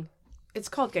watching. It's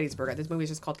called Gettysburg. This movie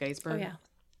is just called Gettysburg. Oh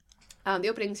yeah. The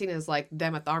opening scene is like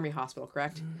them at the Army Hospital,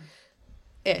 correct?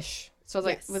 Ish. So it's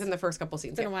like within the first couple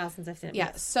scenes. It's been a while since I've seen it.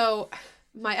 Yeah. So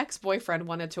my ex-boyfriend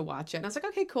wanted to watch it, and I was like,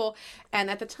 okay, cool.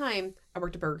 And at the time, I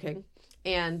worked at Burger King,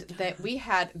 And that we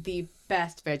had the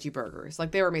best veggie burgers.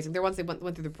 Like, they were amazing. They're ones they went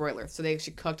through the broiler, so they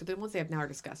actually cooked. The ones they have now are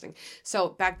disgusting. So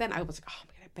back then I was like, oh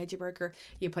my god, a veggie burger.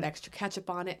 You put extra ketchup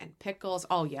on it and pickles.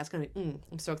 Oh yeah, it's gonna be,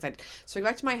 I'm so excited. So we go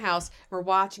back to my house, we're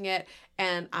watching it,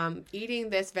 and I'm eating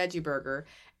this veggie burger,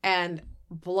 and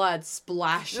blood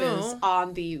splashes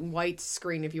on the white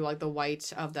screen, if you like, the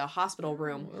white of the hospital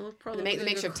room. Well, the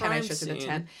makeshift tent, I should say, the scene.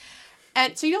 tent.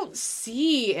 And so you don't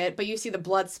see it, but you see the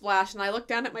blood splash. And I look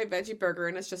down at my veggie burger,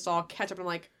 and it's just all ketchup. And I'm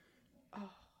like, oh,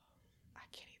 I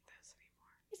can't eat this anymore.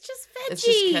 It's just veggies. It's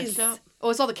just ketchup. Oh,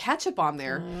 it's all the ketchup on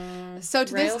there. So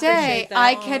to Ray this will day, appreciate that.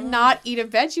 I cannot eat a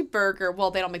veggie burger.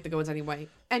 Well, they don't make the good ones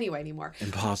anymore.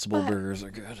 Impossible burgers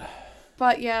are good.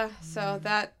 But yeah, so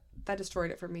that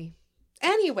destroyed it for me.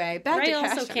 Anyway, back Ray to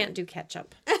also Cash. can't do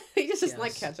ketchup. He just doesn't Yes.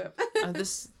 like ketchup.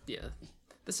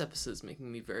 This episode is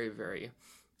making me very, very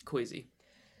queasy,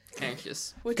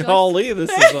 anxious. Would you like- Golly, this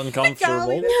is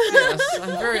uncomfortable. Yes,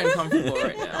 I'm very uncomfortable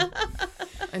right now.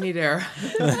 I need air.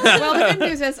 Well, the good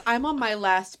news is I'm on my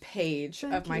last page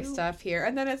of my stuff here,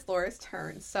 and then it's Laura's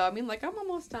turn. So, I mean, like, I'm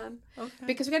almost done. Okay.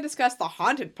 Because we got to discuss the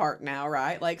haunted part now,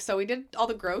 right? Like, so we did all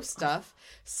the gross stuff.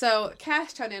 So,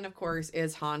 Cashtown Inn, of course,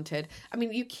 is haunted. I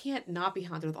mean, you can't not be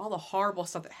haunted with all the horrible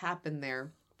stuff that happened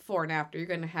there. Before and after, you're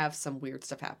going to have some weird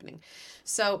stuff happening.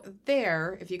 So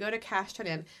there, if you go to Cashtown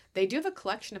Inn, they do have a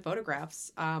collection of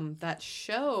photographs that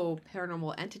show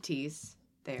paranormal entities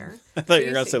there. I thought you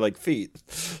were going to say, like, feet.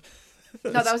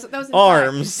 No, that was inside.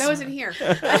 Arms. That was in here.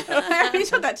 I already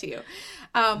showed that to you.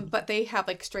 But they have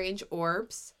like strange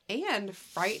orbs and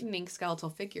frightening skeletal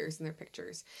figures in their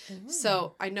pictures.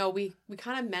 So I know we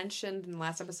kind of mentioned in the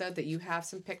last episode that you have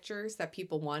some pictures that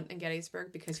people want in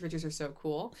Gettysburg because your pictures are so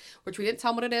cool, which we didn't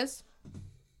tell them what it is.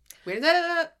 We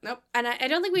didn't. Nope. And I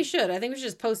don't think we should. I think we should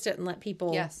just post it and let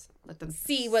people Yes. Let them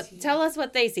tell us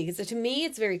what they see. Because to me,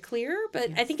 it's very clear.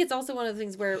 But I think it's also one of the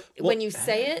things where when you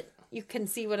say it, you can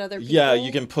see what other people... Yeah,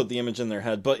 you can put the image in their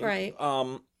head. But Right.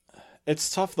 It's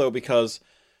tough, though, because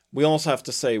we also have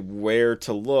to say where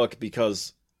to look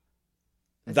because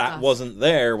that us. wasn't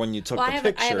there when you took Well, the I have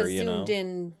picture, a you know? zoomed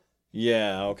in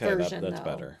Yeah, okay, version, that's though.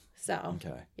 better. So,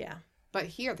 Okay. yeah. But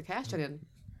here, the Cashtown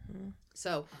Inn.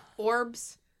 So,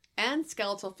 orbs and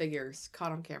skeletal figures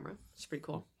caught on camera. It's pretty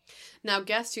cool. Now,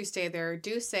 guests who stay there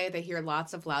do say they hear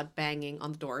lots of loud banging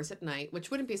on the doors at night, which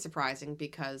wouldn't be surprising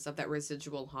because of that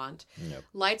residual haunt. Yep.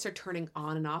 Lights are turning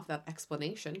on and off without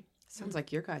explanation. Sounds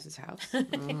like your guys' house.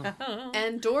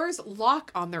 And doors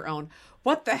lock on their own.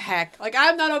 What the heck? Like,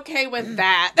 I'm not okay with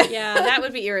that. Yeah, that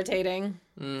would be irritating.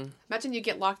 Imagine you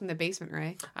get locked in the basement,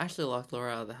 Ray. I actually locked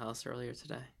Laura out of the house earlier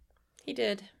today. He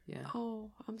did. Yeah. Oh,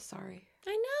 I'm sorry.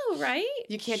 I know, right?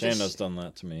 You can't Shanna's done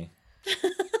that to me.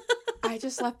 I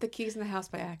just left the keys in the house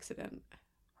by accident.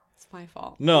 It's my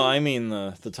fault. No, I mean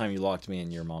the time you locked me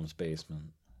in your mom's basement.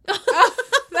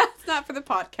 That's not for the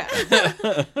podcast.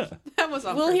 That was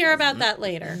on We'll purpose. hear about that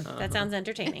later. That sounds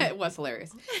entertaining. It was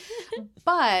hilarious.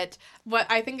 But what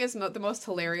I think is the most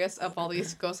hilarious of all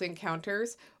these ghostly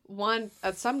encounters,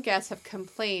 some guests have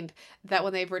complained that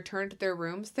when they've returned to their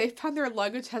rooms, they found their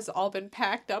luggage has all been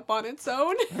packed up on its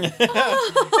own.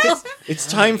 It's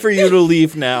time for you to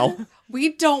leave now.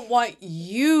 We don't want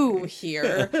you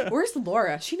here. Where's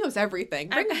Laura? She knows everything.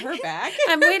 Bring her back.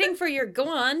 I'm waiting for your go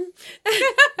on.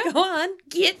 Go on.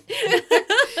 Get.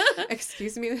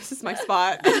 Excuse me, this is my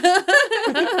spot.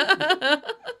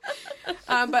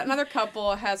 But another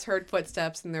couple has heard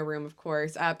footsteps in their room, of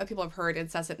course. People have heard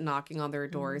incessant knocking on their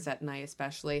doors at night,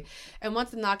 especially. And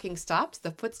once the knocking stops,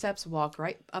 the footsteps walk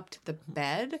right up to the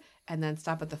bed and then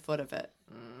stop at the foot of it.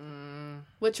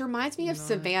 Which reminds me of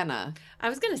Savannah. I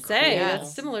was going to say, Cool.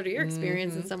 that's similar to your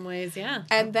experience in some ways, yeah.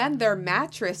 And then their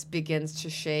mattress begins to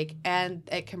shake and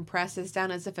it compresses down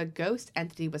as if a ghost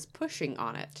entity was pushing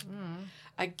on it.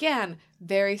 Again,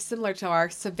 very similar to our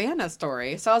Savannah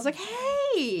story. So I was like,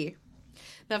 hey!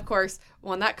 Now, of course,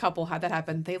 when that couple had that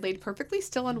happen, they laid perfectly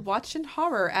still and watched in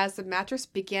horror as the mattress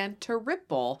began to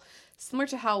ripple, similar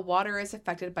to how water is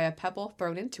affected by a pebble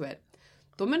thrown into it.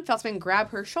 The woman felt something grab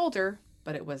her shoulder,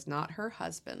 but it was not her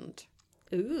husband.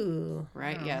 Ooh.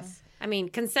 Right? Yes. I mean,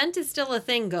 consent is still a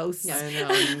thing, ghosts. I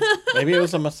know. Maybe it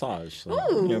was a massage.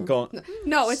 So, you know, going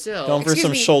No, it's Still. for Excuse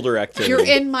some me, shoulder activity. you're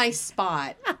in my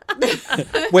spot.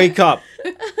 Wake up.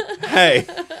 Hey.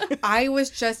 I was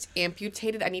just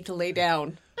amputated. I need to lay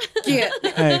down. Get.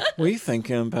 Hey, what are you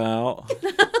thinking about?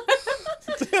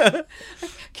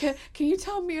 Can you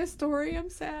tell me a story? I'm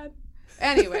sad.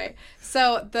 Anyway,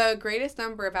 so the greatest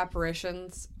number of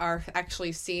apparitions are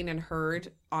actually seen and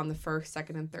heard on the 1st,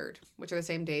 2nd, and 3rd, which are the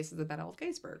same days as the Battle of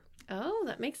Gettysburg. Oh,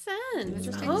 that makes sense.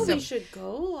 Interesting. Oh, So- we should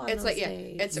go on It's those like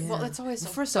days. it's well, it's always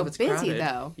Well, first so off, it's busy crowded.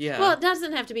 though. Yeah. Well, it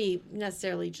doesn't have to be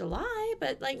necessarily July,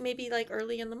 but like maybe like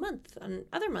early in the month. On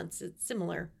other months, it's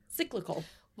similar, cyclical.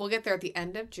 We'll get there at the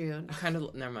end of June. I kind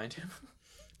of never mind.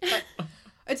 But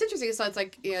it's interesting. So it's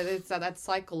like it's that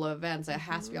cycle of events. It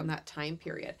has to be on that time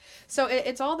period. So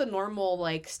it's all the normal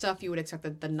like stuff you would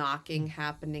expect. The knocking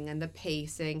happening and the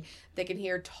pacing. They can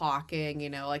hear talking,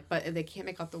 like, but they can't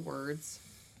make out the words.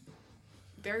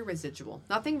 Very residual.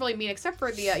 Nothing really mean except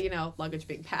for the luggage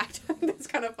being packed. That's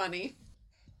kind of funny.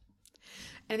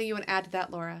 Anything you want to add to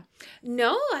that, Laura?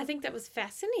 No, I think that was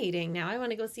fascinating. Now I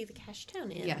want to go see the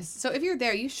Cashtown Inn. Yes. So if you're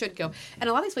there, you should go. And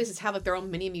a lot of these places have like their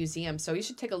own mini museum. So you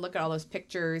should take a look at all those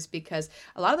pictures because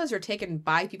a lot of those are taken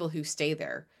by people who stay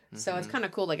there. So it's kind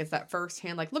of cool. Like it's that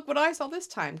firsthand, like, look what I saw this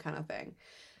time kind of thing.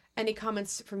 Any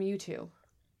comments from you two?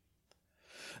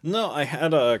 No, I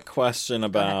had a question Go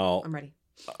ahead. about I'm ready.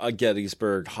 a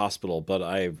Gettysburg hospital, but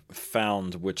I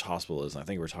found which hospital it is. I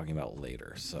think we're talking about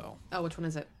later. So, Oh, which one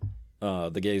is it?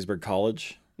 the Gettysburg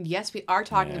College. Yes, we are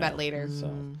talking Yeah. about it later. So,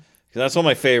 'cause that's one of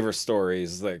my favorite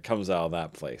stories that comes out of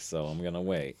that place. So I'm gonna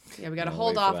wait. Yeah, we got to I'll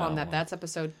hold wait for off that on that. one. That's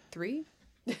episode 3.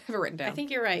 I have it written down. I think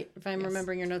you're right, if I'm Yes.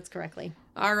 remembering your notes correctly.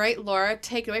 All right, Laura,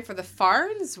 take it away for the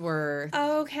Farnsworth.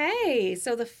 Okay,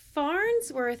 so the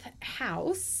Farnsworth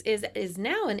house is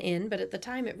now an inn, but at the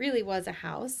time it really was a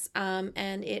house.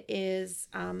 And it is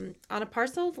on a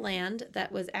parcel of land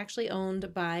that was actually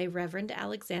owned by Reverend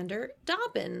Alexander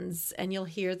Dobbins. And you'll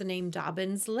hear the name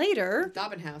Dobbins later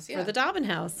Dobbin House, yeah. for the Dobbin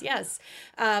House, yes.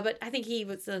 But I think he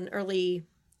was an early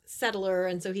settler,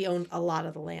 and so he owned a lot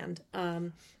of the land.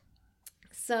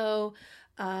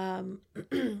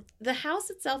 The house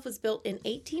itself was built in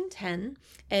 1810.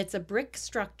 It's a brick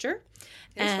structure.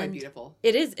 It's quite and beautiful.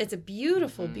 It is. It's a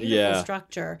beautiful, beautiful Yeah.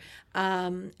 structure.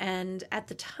 And at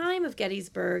the time of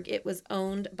Gettysburg, it was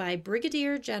owned by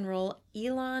Brigadier General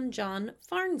Elon John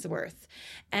Farnsworth.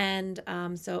 And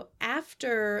so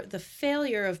after the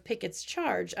failure of Pickett's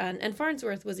charge, and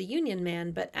Farnsworth was a Union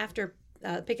man, but after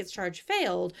Pickett's charge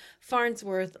failed,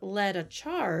 Farnsworth led a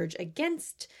charge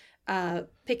against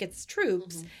Pickett's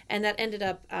troops, and that ended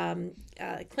up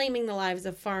claiming the lives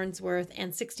of Farnsworth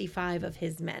and 65 of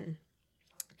his men.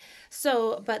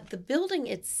 So, but the building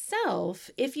itself,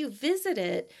 if you visit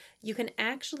it, you can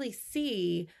actually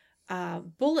see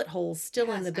bullet holes still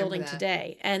Yes, in the I building remember that.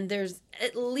 today. And there's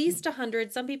at least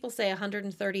 100, some people say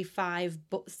 135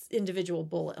 individual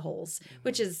bullet holes,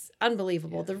 which is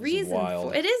unbelievable. The reason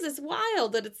wild. for it's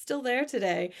wild that it's still there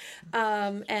today.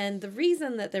 And the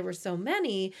reason that there were so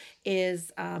many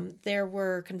is there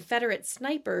were Confederate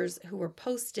snipers who were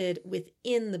posted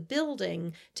within the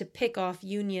building to pick off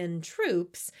Union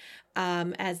troops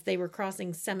as they were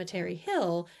crossing Cemetery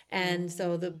Hill, and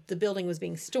so the building was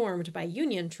being stormed by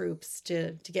Union troops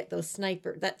to get that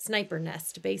sniper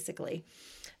nest basically.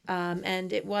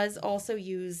 And it was also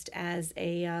used as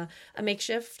a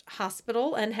makeshift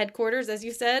hospital and headquarters, as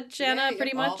you said, Shanna. Yeah, pretty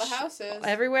yep, much all the houses.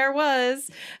 everywhere was.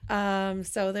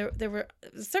 So there were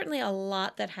certainly a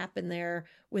lot that happened there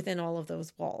within all of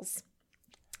those walls.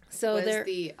 So Was there,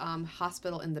 the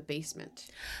hospital in the basement?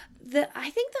 I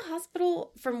think the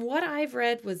hospital, from what I've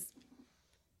read, was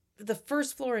the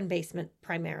first floor and basement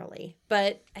primarily,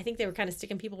 but I think they were kind of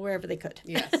sticking people wherever they could.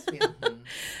 Yes. Yeah.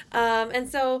 And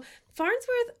so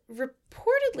Farnsworth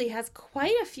reportedly has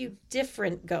quite a few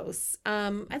different ghosts.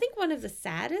 I think one of the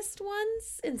saddest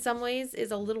ones in some ways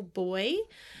is a little boy.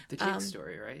 The Jake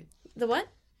story, right? The what?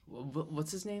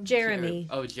 What's his name? Jeremy.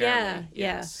 Oh, Jeremy.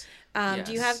 Yeah, Yes.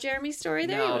 Do you have Jeremy's story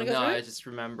there? You No, want to go no, through I it? just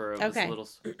remember it was Okay. a little.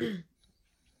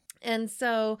 And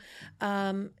so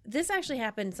this actually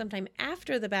happened sometime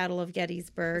after the Battle of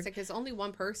Gettysburg. It's like because only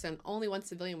one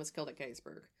civilian was killed at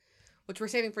Gettysburg, which we're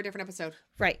saving for a different episode.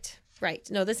 Right.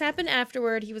 No, this happened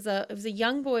afterward. It was a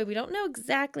young boy. We don't know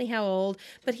exactly how old,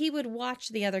 but he would watch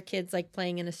the other kids like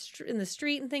playing in the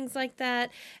street and things like that.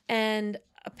 And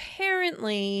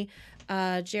apparently,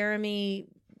 Jeremy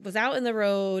was out in the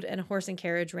road and a horse and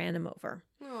carriage ran him over.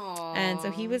 Aww. And so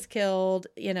he was killed.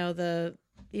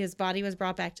 His body was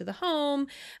brought back to the home.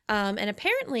 And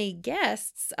apparently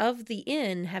guests of the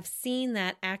inn have seen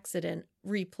that accident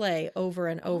replay over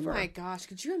and over. Oh my gosh,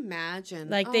 could you imagine?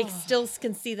 Like they Oh. still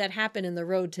can see that happen in the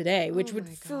road today, which Oh would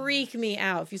my freak me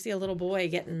out if you see a little boy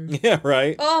getting, Yeah,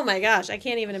 right. oh my gosh, I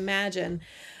can't even imagine.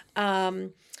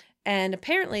 And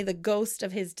apparently the ghost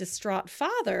of his distraught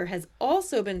father has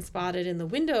also been spotted in the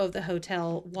window of the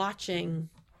hotel watching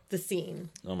the scene.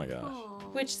 Oh my gosh.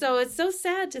 Which, so it's so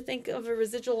sad to think of a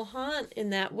residual haunt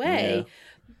in that way.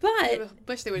 I But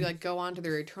wish they would like go on to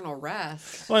their eternal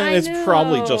rest. Well, I it's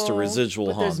probably just a know, residual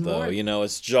but there's haunt, though. more.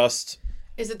 It's just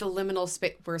Is it the liminal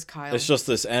space? Where's Kyle? It's just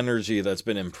this energy that's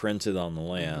been imprinted on the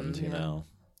land, you know.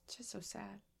 It's just so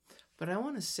sad. But I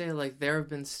want to say, like, there have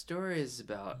been stories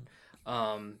about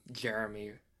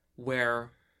Jeremy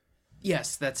where,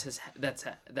 yes, that's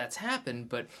happened,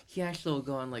 but he actually will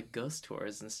go on like ghost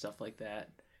tours and stuff like that,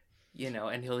 you know,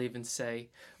 and he'll even say,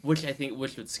 which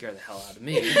would scare the hell out of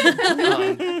me,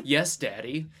 yes,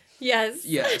 Daddy.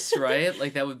 Yes, right?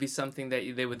 Like, that would be something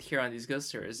that they would hear on these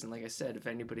ghost tours, and like I said, if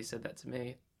anybody said that to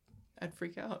me, I'd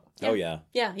freak out. Oh, yeah.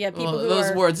 Yeah, people who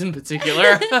those words in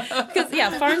particular. Because,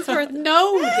 Farnsworth...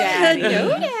 No, Daddy.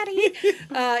 No,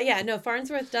 Daddy.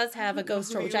 Farnsworth does have a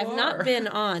ghost tour, which I've not been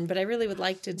on, but I really would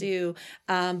like to do.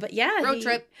 But yeah. Road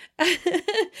trip.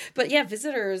 But yeah,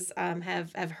 visitors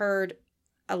have heard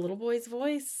a little boy's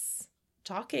voice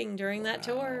talking during that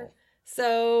tour.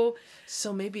 So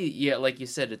maybe, like you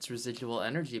said, it's residual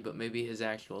energy, but maybe his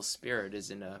actual spirit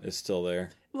is still there.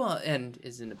 Well, and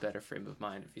is in a better frame of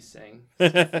mind if he's saying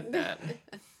that.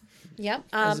 Yep.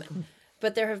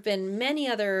 But there have been many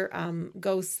other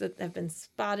ghosts that have been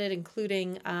spotted,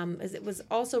 including, as it was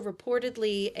also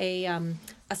reportedly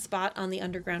a spot on the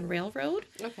Underground Railroad.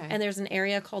 Okay. And there's an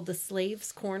area called the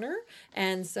Slaves' Corner.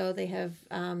 And so they have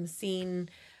seen...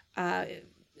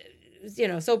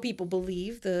 so people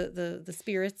believe the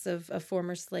spirits of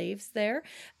former slaves there.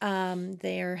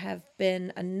 There have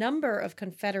been a number of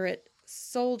Confederate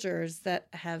soldiers that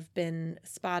have been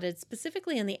spotted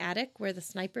specifically in the attic where the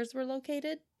snipers were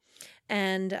located.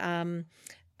 And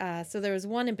so there was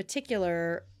one in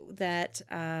particular that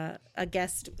a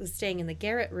guest was staying in the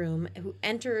garret room who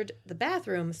entered the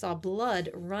bathroom, saw blood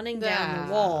running down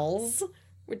the walls,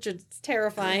 which is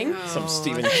terrifying. Some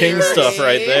Stephen King stuff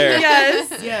right there.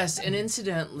 Yes, and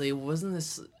incidentally, wasn't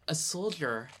this a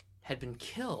soldier had been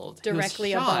killed?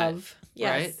 Directly above. Yes.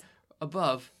 Right?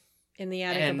 Above. In the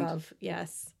attic above,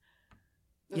 yes.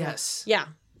 Yes. Yeah.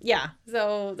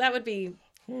 So that would be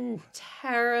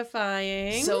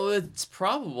terrifying. So it's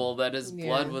probable that his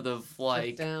blood would have,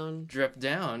 like, dripped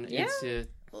down into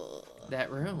that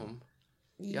room.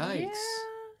 Yikes.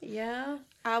 Yeah.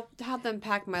 I'll have them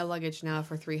pack my luggage now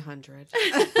for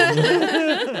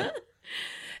 $300.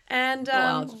 And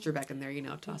I'll drew back in there,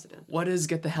 toss it in. What is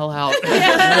get the hell out?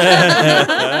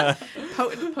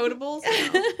 Potables?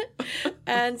 No.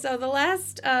 And so the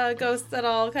last ghost that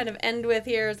I'll kind of end with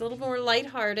here is a little more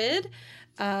lighthearted.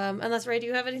 Unless, Ray, do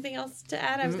you have anything else to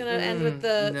add? I was going to end with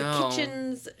the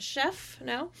kitchen's chef.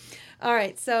 No? All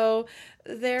right, so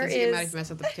there Does is... it get mad if you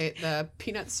mess up the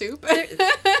peanut soup?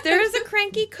 There is a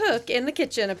cranky cook in the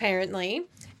kitchen, apparently.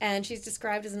 And she's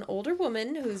described as an older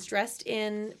woman who's dressed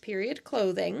in period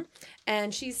clothing.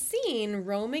 And she's seen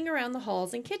roaming around the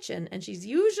halls and kitchen. And she's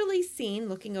usually seen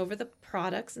looking over the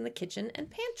products in the kitchen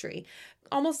and pantry.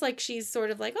 Almost like she's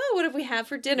sort of like, oh, what do we have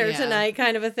for dinner tonight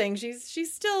kind of a thing.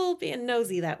 She's still being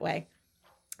nosy that way.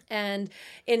 And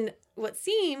in what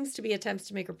seems to be attempts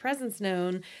to make her presence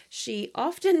known, she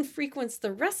often frequents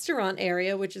the restaurant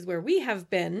area, which is where we have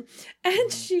been.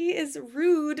 And she is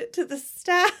rude to the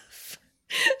staff.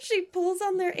 She pulls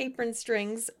on their apron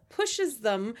strings, pushes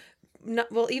them,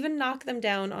 will even knock them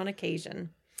down on occasion.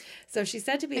 So she's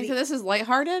said to be... So this is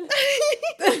lighthearted?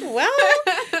 Well,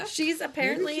 she's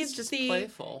apparently... Maybe she's just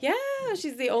playful. Yeah,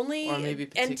 she's the only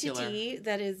particular entity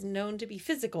that is known to be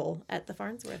physical at the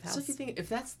Farnsworth house. So if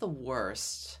that's the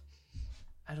worst,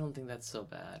 I don't think that's so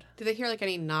bad. Do they hear like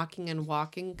any knocking and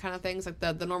walking kind of things? Like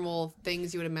the normal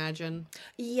things you would imagine?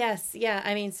 Yes, yeah.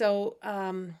 I mean, so...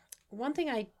 one thing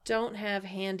I don't have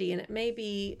handy, and it may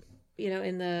be,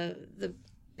 in the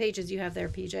pages you have there,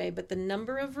 PJ, but the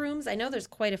number of rooms, I know there's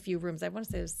quite a few rooms. I want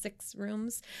to say there's 6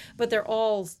 rooms, but they're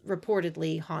all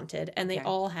reportedly haunted, and they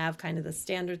all have kind of the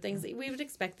standard things that we would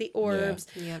expect: the orbs,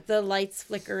 the lights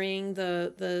flickering,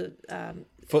 the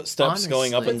footsteps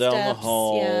going up and down the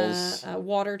halls. Yeah,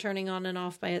 water turning on and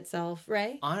off by itself,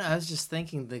 right? I was just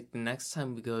thinking the next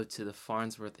time we go to the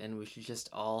Farnsworth Inn, we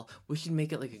should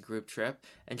make it like a group trip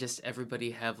and just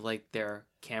everybody have like their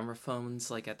camera phones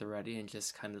like at the ready and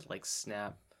just kind of like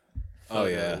snap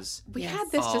photos. We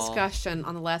had this discussion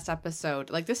on the last episode.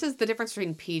 Like, this is the difference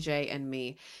between PJ and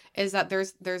me, is that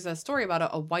there's a story about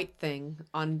a white thing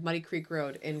on Muddy Creek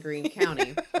Road in Greene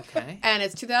County. Okay. And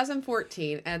it's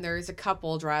 2014, and there's a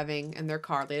couple driving in their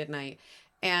car late at night,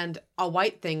 and a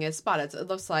white thing is spotted. So it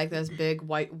looks like this big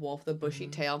white wolf with a bushy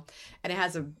tail, and it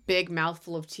has a big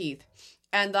mouthful of teeth.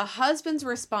 And the husband's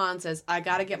response is, I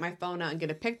got to get my phone out and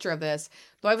get a picture of this.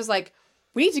 The wife was like,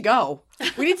 we need to go.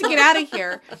 We need to get out of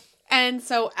here. And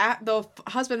so the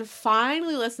husband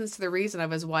finally listens to the reason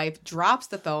of his wife, drops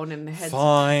the phone, and heads.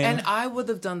 Fine. And I would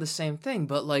have done the same thing,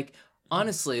 but like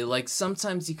honestly, like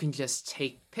sometimes you can just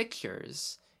take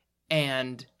pictures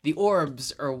and the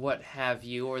orbs or what have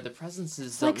you, or the presences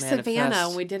It's don't like manifest. Savannah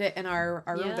when we did it in our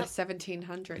room, Yep. the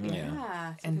 1700. Yeah.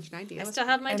 Yeah. And 1790. I That was- still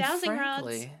have my And dowsing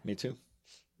frankly, rods. Me too.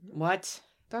 What?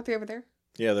 Aren't they over there?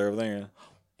 Yeah, they're over there. Yeah.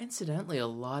 Incidentally, a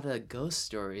lot of ghost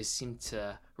stories seem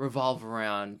to revolve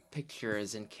around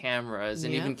pictures and cameras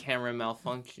and Yeah. even camera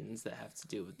malfunctions that have to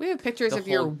do with We have pictures the of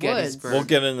your whole woods. Gettysburg We'll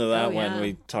get into that Oh, when yeah.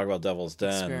 we talk about Devil's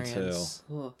Den experience.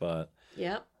 too. But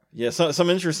Yep. yeah, some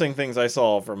interesting things I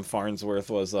saw from Farnsworth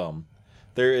was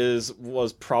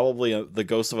was probably the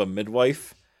ghost of a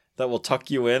midwife that will tuck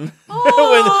you in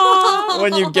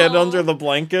when you get under the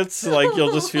blankets. Like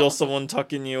you'll just feel someone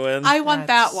tucking you in. I want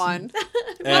That's- that one.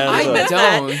 And, I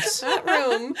don't. That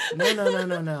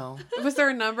room. No. Was there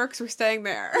a number? Because we're staying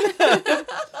there.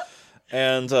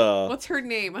 and What's her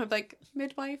name? I'm like,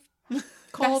 midwife?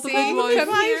 Call the Bessie, midwife.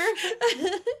 come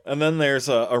here. and then there's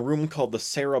a room called the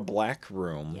Sarah Black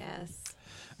Room. Yes.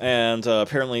 And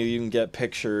apparently you can get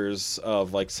pictures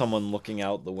of like someone looking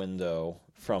out the window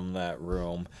from that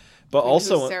room. But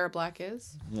also Who Sarah Black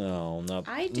is? no, not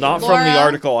I do. not from Laura? the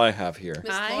article I have here.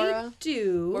 Miss I Laura?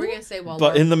 do. What were we gonna say? Well,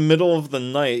 But in the middle of the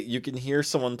night, you can hear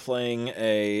someone playing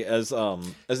as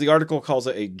the article calls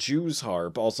it, a Jew's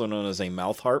harp, also known as a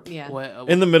mouth harp. yeah.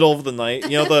 In the middle of the night,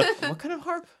 you know what kind of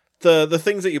harp? the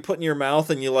things that you put in your mouth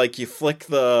and you flick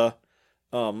the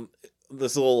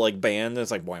this little like band. And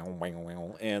it's like wow wow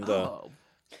wow. And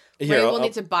here, Ray will I'll-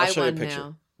 need to buy I'll show you a one picture.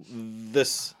 now.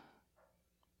 This.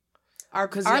 Our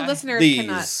 'Cause our I- listeners These.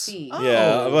 cannot see.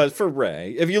 Yeah, Oh. but for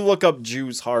Ray, if you look up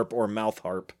Jew's harp or mouth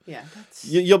harp, Yeah, that's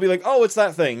you'll be like, oh, it's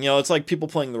that thing. You know, it's like people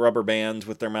playing the rubber band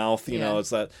with their mouth. You know, Yeah.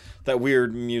 it's that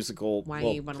weird musical.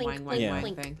 whiny, well, whine, Clink, whine, clink, whine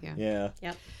clink. thing. Yeah.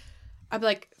 yeah. I'd be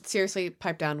like, seriously,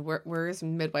 pipe down. Where is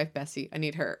midwife Bessie? I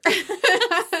need her.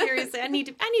 Seriously, I need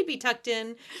to be tucked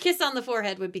in. Kiss on the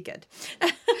forehead would be good.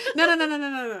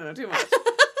 No, too much.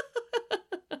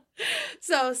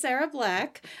 So Sarah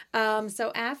Black.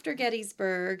 So after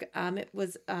Gettysburg, it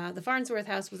was the Farnsworth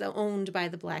House was owned by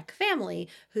the Black family,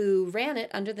 who ran it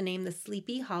under the name the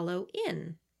Sleepy Hollow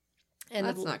Inn. And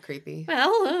That's not creepy.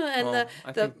 well, Well,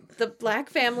 I the Black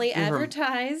family You're from-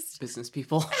 advertised. Business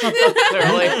people.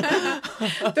 They're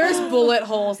like, There's bullet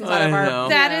holes inside of I our. know.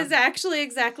 That Yeah. is actually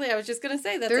exactly. I was just going to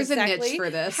say that's There's a niche exactly for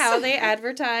this. how they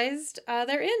advertised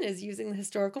their inn is using the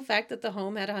historical fact that the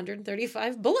home had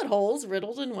 135 bullet holes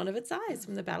riddled in one of its eyes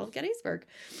from the Battle of Gettysburg.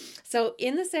 So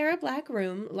in the Sarah Black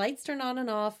room, lights turn on and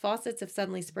off, faucets have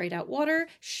suddenly sprayed out water,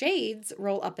 shades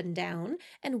roll up and down,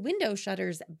 and window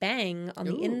shutters bang on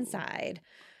the Ooh. inside.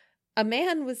 A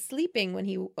man was sleeping when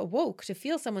he awoke to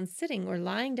feel someone sitting or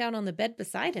lying down on the bed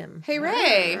beside him. Hey,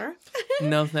 Ray.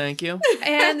 no, thank you.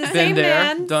 And the Been same there,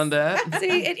 man. done that.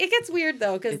 See, it gets weird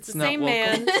though, because It's the not same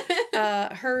welcome.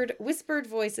 man heard whispered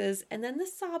voices and then the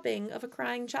sobbing of a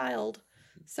crying child.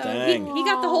 So Dang. he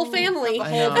got the whole family. The I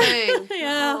whole know. thing.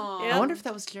 Yeah, Aw. yeah. I wonder if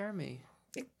that was Jeremy.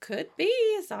 It could be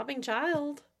a sobbing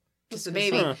child. Just a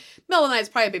baby. Huh. Middle of the night, it's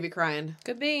probably a baby crying.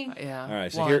 Could be. Yeah. All right,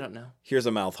 so well, here- I don't know. Here's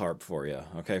a mouth harp for you,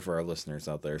 okay, for our listeners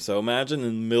out there. So imagine in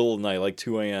the middle of the night, like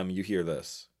 2 a.m., you hear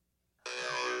this.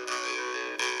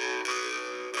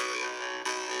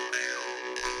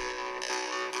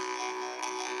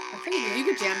 I think you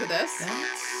could jam to this.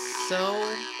 That's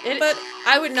so. But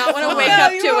I would not want to wake Yeah,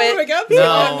 up you to wanna it. wake up to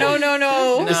No. No, no,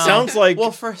 no. It sounds like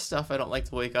Well, first off, I don't like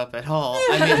to wake up at all.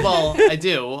 I mean, well, I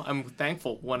do. I'm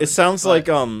thankful when it sounds but-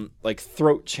 like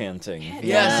throat chanting. Yes, you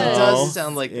Yes, it know? does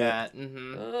sound like Yeah. that.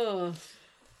 Mm-hmm. Ugh.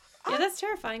 Yeah, that's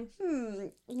terrifying.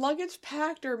 Luggage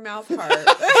packed or mouth heart?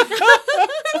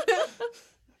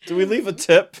 Do we leave a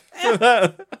tip for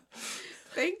that?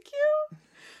 Thank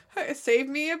you. Save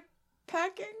me a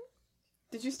packing.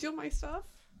 Did you steal my stuff?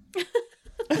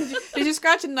 did you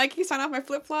scratch a Nike sign off my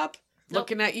flip flop? Nope.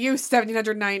 Looking at you,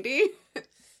 1790.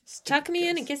 Tuck me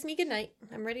in and kiss me goodnight.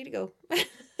 I'm ready to go.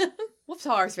 We'll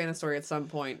tell our Savannah story at some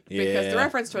point. Because the Yeah.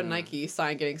 reference to a Nike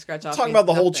sign getting scratched off. Talking means about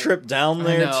the whole nothing. trip down I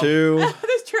there, know. too.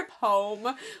 This trip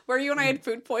home, where you and I had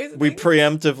food poisoning. We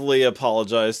preemptively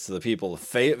apologize to the people of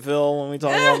Fayetteville when we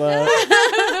talk about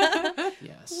that.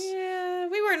 Yes. Yeah,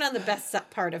 we weren't on the best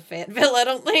part of Fayetteville, I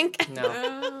don't think. No.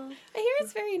 I hear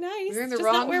it's very nice. We're in the just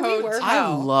not wrong where we were. hotel. I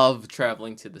Wow. love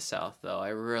traveling to the South, though. I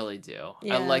really do.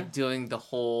 Yeah. I like doing the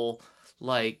whole,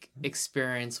 like,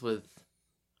 experience with,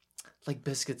 like,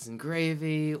 biscuits and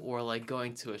gravy, or, like,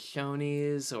 going to a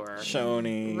Shoney's, or...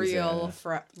 Shoney's. real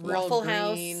real Waffle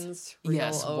House. greens, real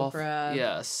Yes. okra.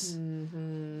 Yes.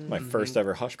 Mm-hmm. My first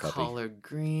ever hush puppy. Collard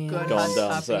green. Good Going hush down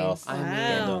puppies. south. I mean, Going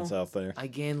Wow. down south there. I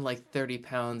gained, like, 30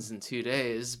 pounds in 2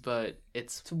 days, but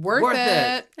it's It's worth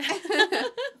it.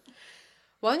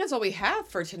 Well, I think that's all we have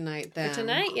for tonight. Then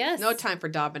tonight, yes. No time for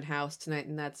Dobbin House tonight,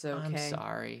 and that's okay. I'm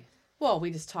sorry. Well,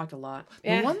 we just talked a lot.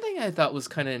 Yeah. The one thing I thought was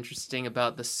kind of interesting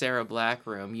about the Sarah Black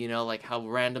room, you know, like how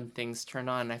random things turn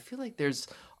on. I feel like there's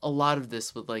a lot of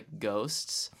this with like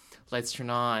ghosts. Lights turn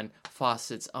on,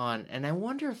 faucets on. And I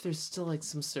wonder if there's still like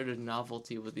some sort of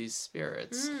novelty with these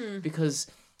spirits. Because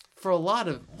for a lot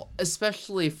of,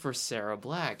 especially for Sarah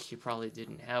Black, she probably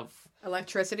didn't have...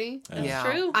 Electricity? Yeah.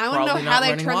 True. I want to know probably how not they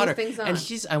running turn water. these things on.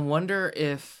 And I wonder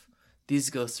if these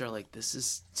ghosts are like, this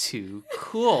is too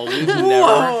cool. We've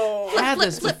never had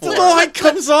this before. The light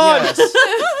comes on. Yes.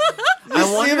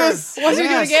 I wonder. Was he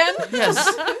doing it again? Yes.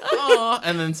 Aw,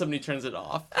 and then somebody turns it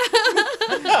off.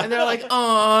 And they're like,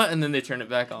 aw, and then they turn it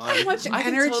back on. How much I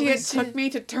can energy totally it see- took me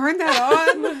to turn that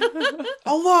on?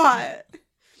 A lot.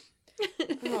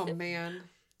 Oh, man.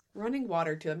 Running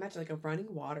water, too. Imagine, like, a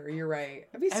running water. You're right.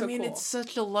 That'd be so I mean, cool. it's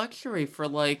such a luxury for,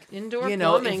 like, Indoor you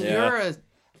know, plumbing. if Yeah. you're a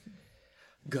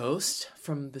ghost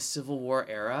from the Civil War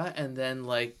era, and then,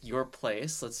 like, your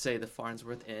place, let's say the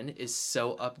Farnsworth Inn, is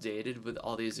so updated with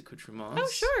all these accoutrements. Oh,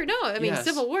 sure. No, I mean, Yes.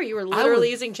 Civil War, you were literally would-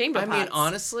 using chamber I pots. mean,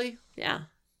 honestly, Yeah.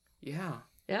 yeah.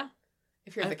 Yeah.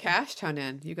 If you're at the Cashtown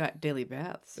Inn, you got daily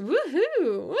baths.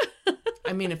 Woohoo.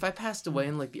 I mean, if I passed away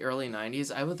in, like, the early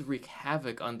 90s, I would wreak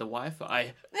havoc on the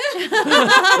Wi-Fi.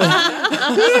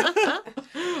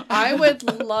 I would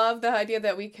love the idea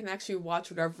that we can actually watch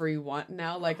whatever we want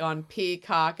now, like on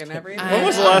Peacock and everything. When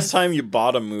was the last time you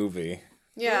bought a movie?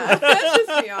 Yeah, let's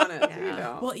just be honest. You Yeah.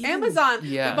 know. Well, even- Amazon.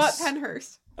 yes. We bought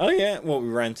Penhurst. Oh yeah, well we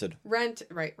rented. Rented.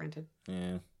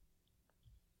 Yeah.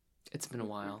 It's been a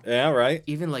while. Yeah, right.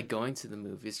 Even, like, going to the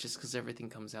movies, just because everything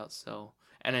comes out so...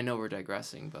 And I know we're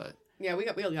digressing, but... Yeah, we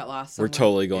got lost. We're somewhere.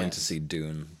 totally going Yes. to see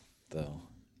Dune though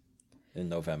in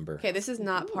November. Okay, this is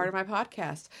not part of my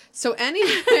podcast. So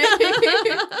anyway,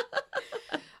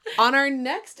 on our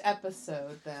next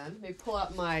episode, then, let me pull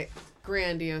up my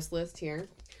grandiose list here.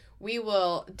 We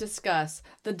will discuss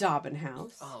the Dobbin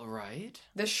House, All right.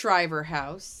 the Shriver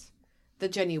House, the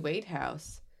Jenny Wade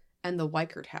House, and the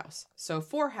Weichert House. So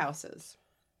 4 houses.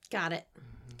 Got it.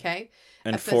 Okay.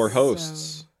 And 4 Episode-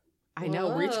 hosts. I know.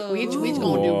 Whoa. We each gonna do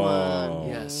Whoa. one.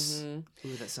 Yes. Mhm.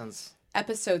 Ooh, that sounds...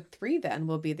 Episode 3 then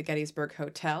will be the Gettysburg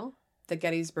Hotel, the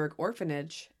Gettysburg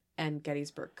Orphanage, and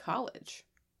Gettysburg College.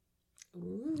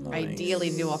 Ooh. Nice. Ideally,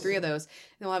 do all 3 of those,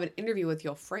 and we'll have an interview with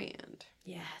your friend.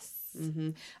 Yes.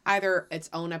 Either its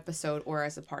own episode or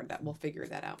as a part of that. We'll figure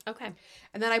that out. Okay.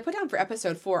 And then I put down for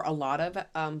episode 4 a lot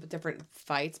of different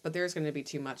fights, but there's going to be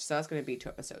too much, so that's going to be 2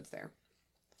 episodes there.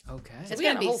 Okay. It's We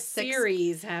gonna got a be whole 6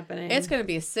 series happening. It's going to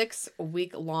be a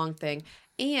 6-week-long thing.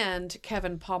 And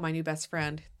Kevin Paul, my new best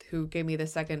friend, who gave me the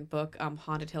second book,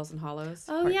 Haunted Hills and Hollows.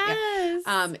 Oh,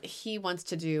 yes. He wants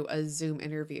to do a Zoom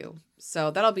interview. So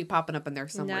that'll be popping up in there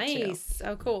somewhere too. Nice.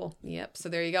 Oh, cool. Yep. So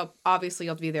there you go. Obviously,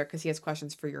 you'll be there because he has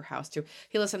questions for your house too.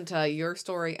 He listened to your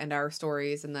story and our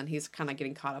stories, and then he's kind of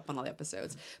getting caught up on all the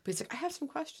episodes. But he's like, I have some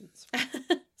questions.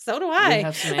 So do We I.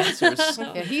 have some answers.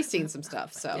 Yeah, he's seen some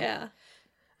stuff. So Yeah.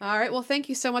 All right. Well, thank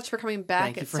you so much for coming back.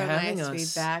 Thank you It's for so having nice to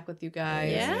us. be back with you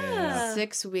guys. Yeah.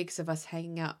 6 weeks of us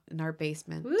hanging out in our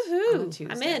basement. on a Woohoo. Tuesday.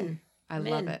 I'm in. I I'm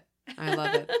love in. it. I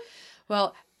love it.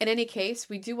 Well, in any case,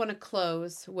 we do want to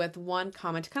close with one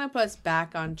comment to kind of put us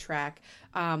back on track.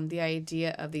 The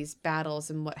idea of these battles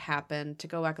and what happened, to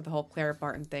go back with the whole Clara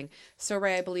Barton thing. So,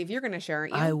 Ray, I believe you're going to share,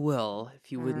 aren't you? I will,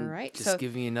 if you All wouldn't right, just so-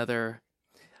 give me another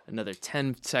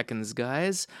 10 seconds,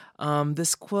 guys.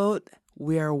 This quote,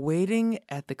 "We are waiting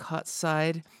at the cot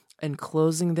side and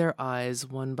closing their eyes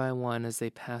one by one as they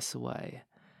pass away.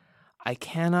 I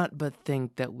cannot but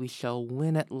think that we shall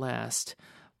win at last,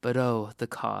 but oh, the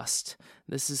cost."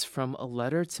 This is from a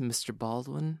letter to Mr.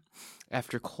 Baldwin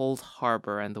after Cold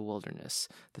Harbor and the Wilderness,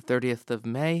 the 30th of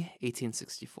May,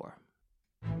 1864.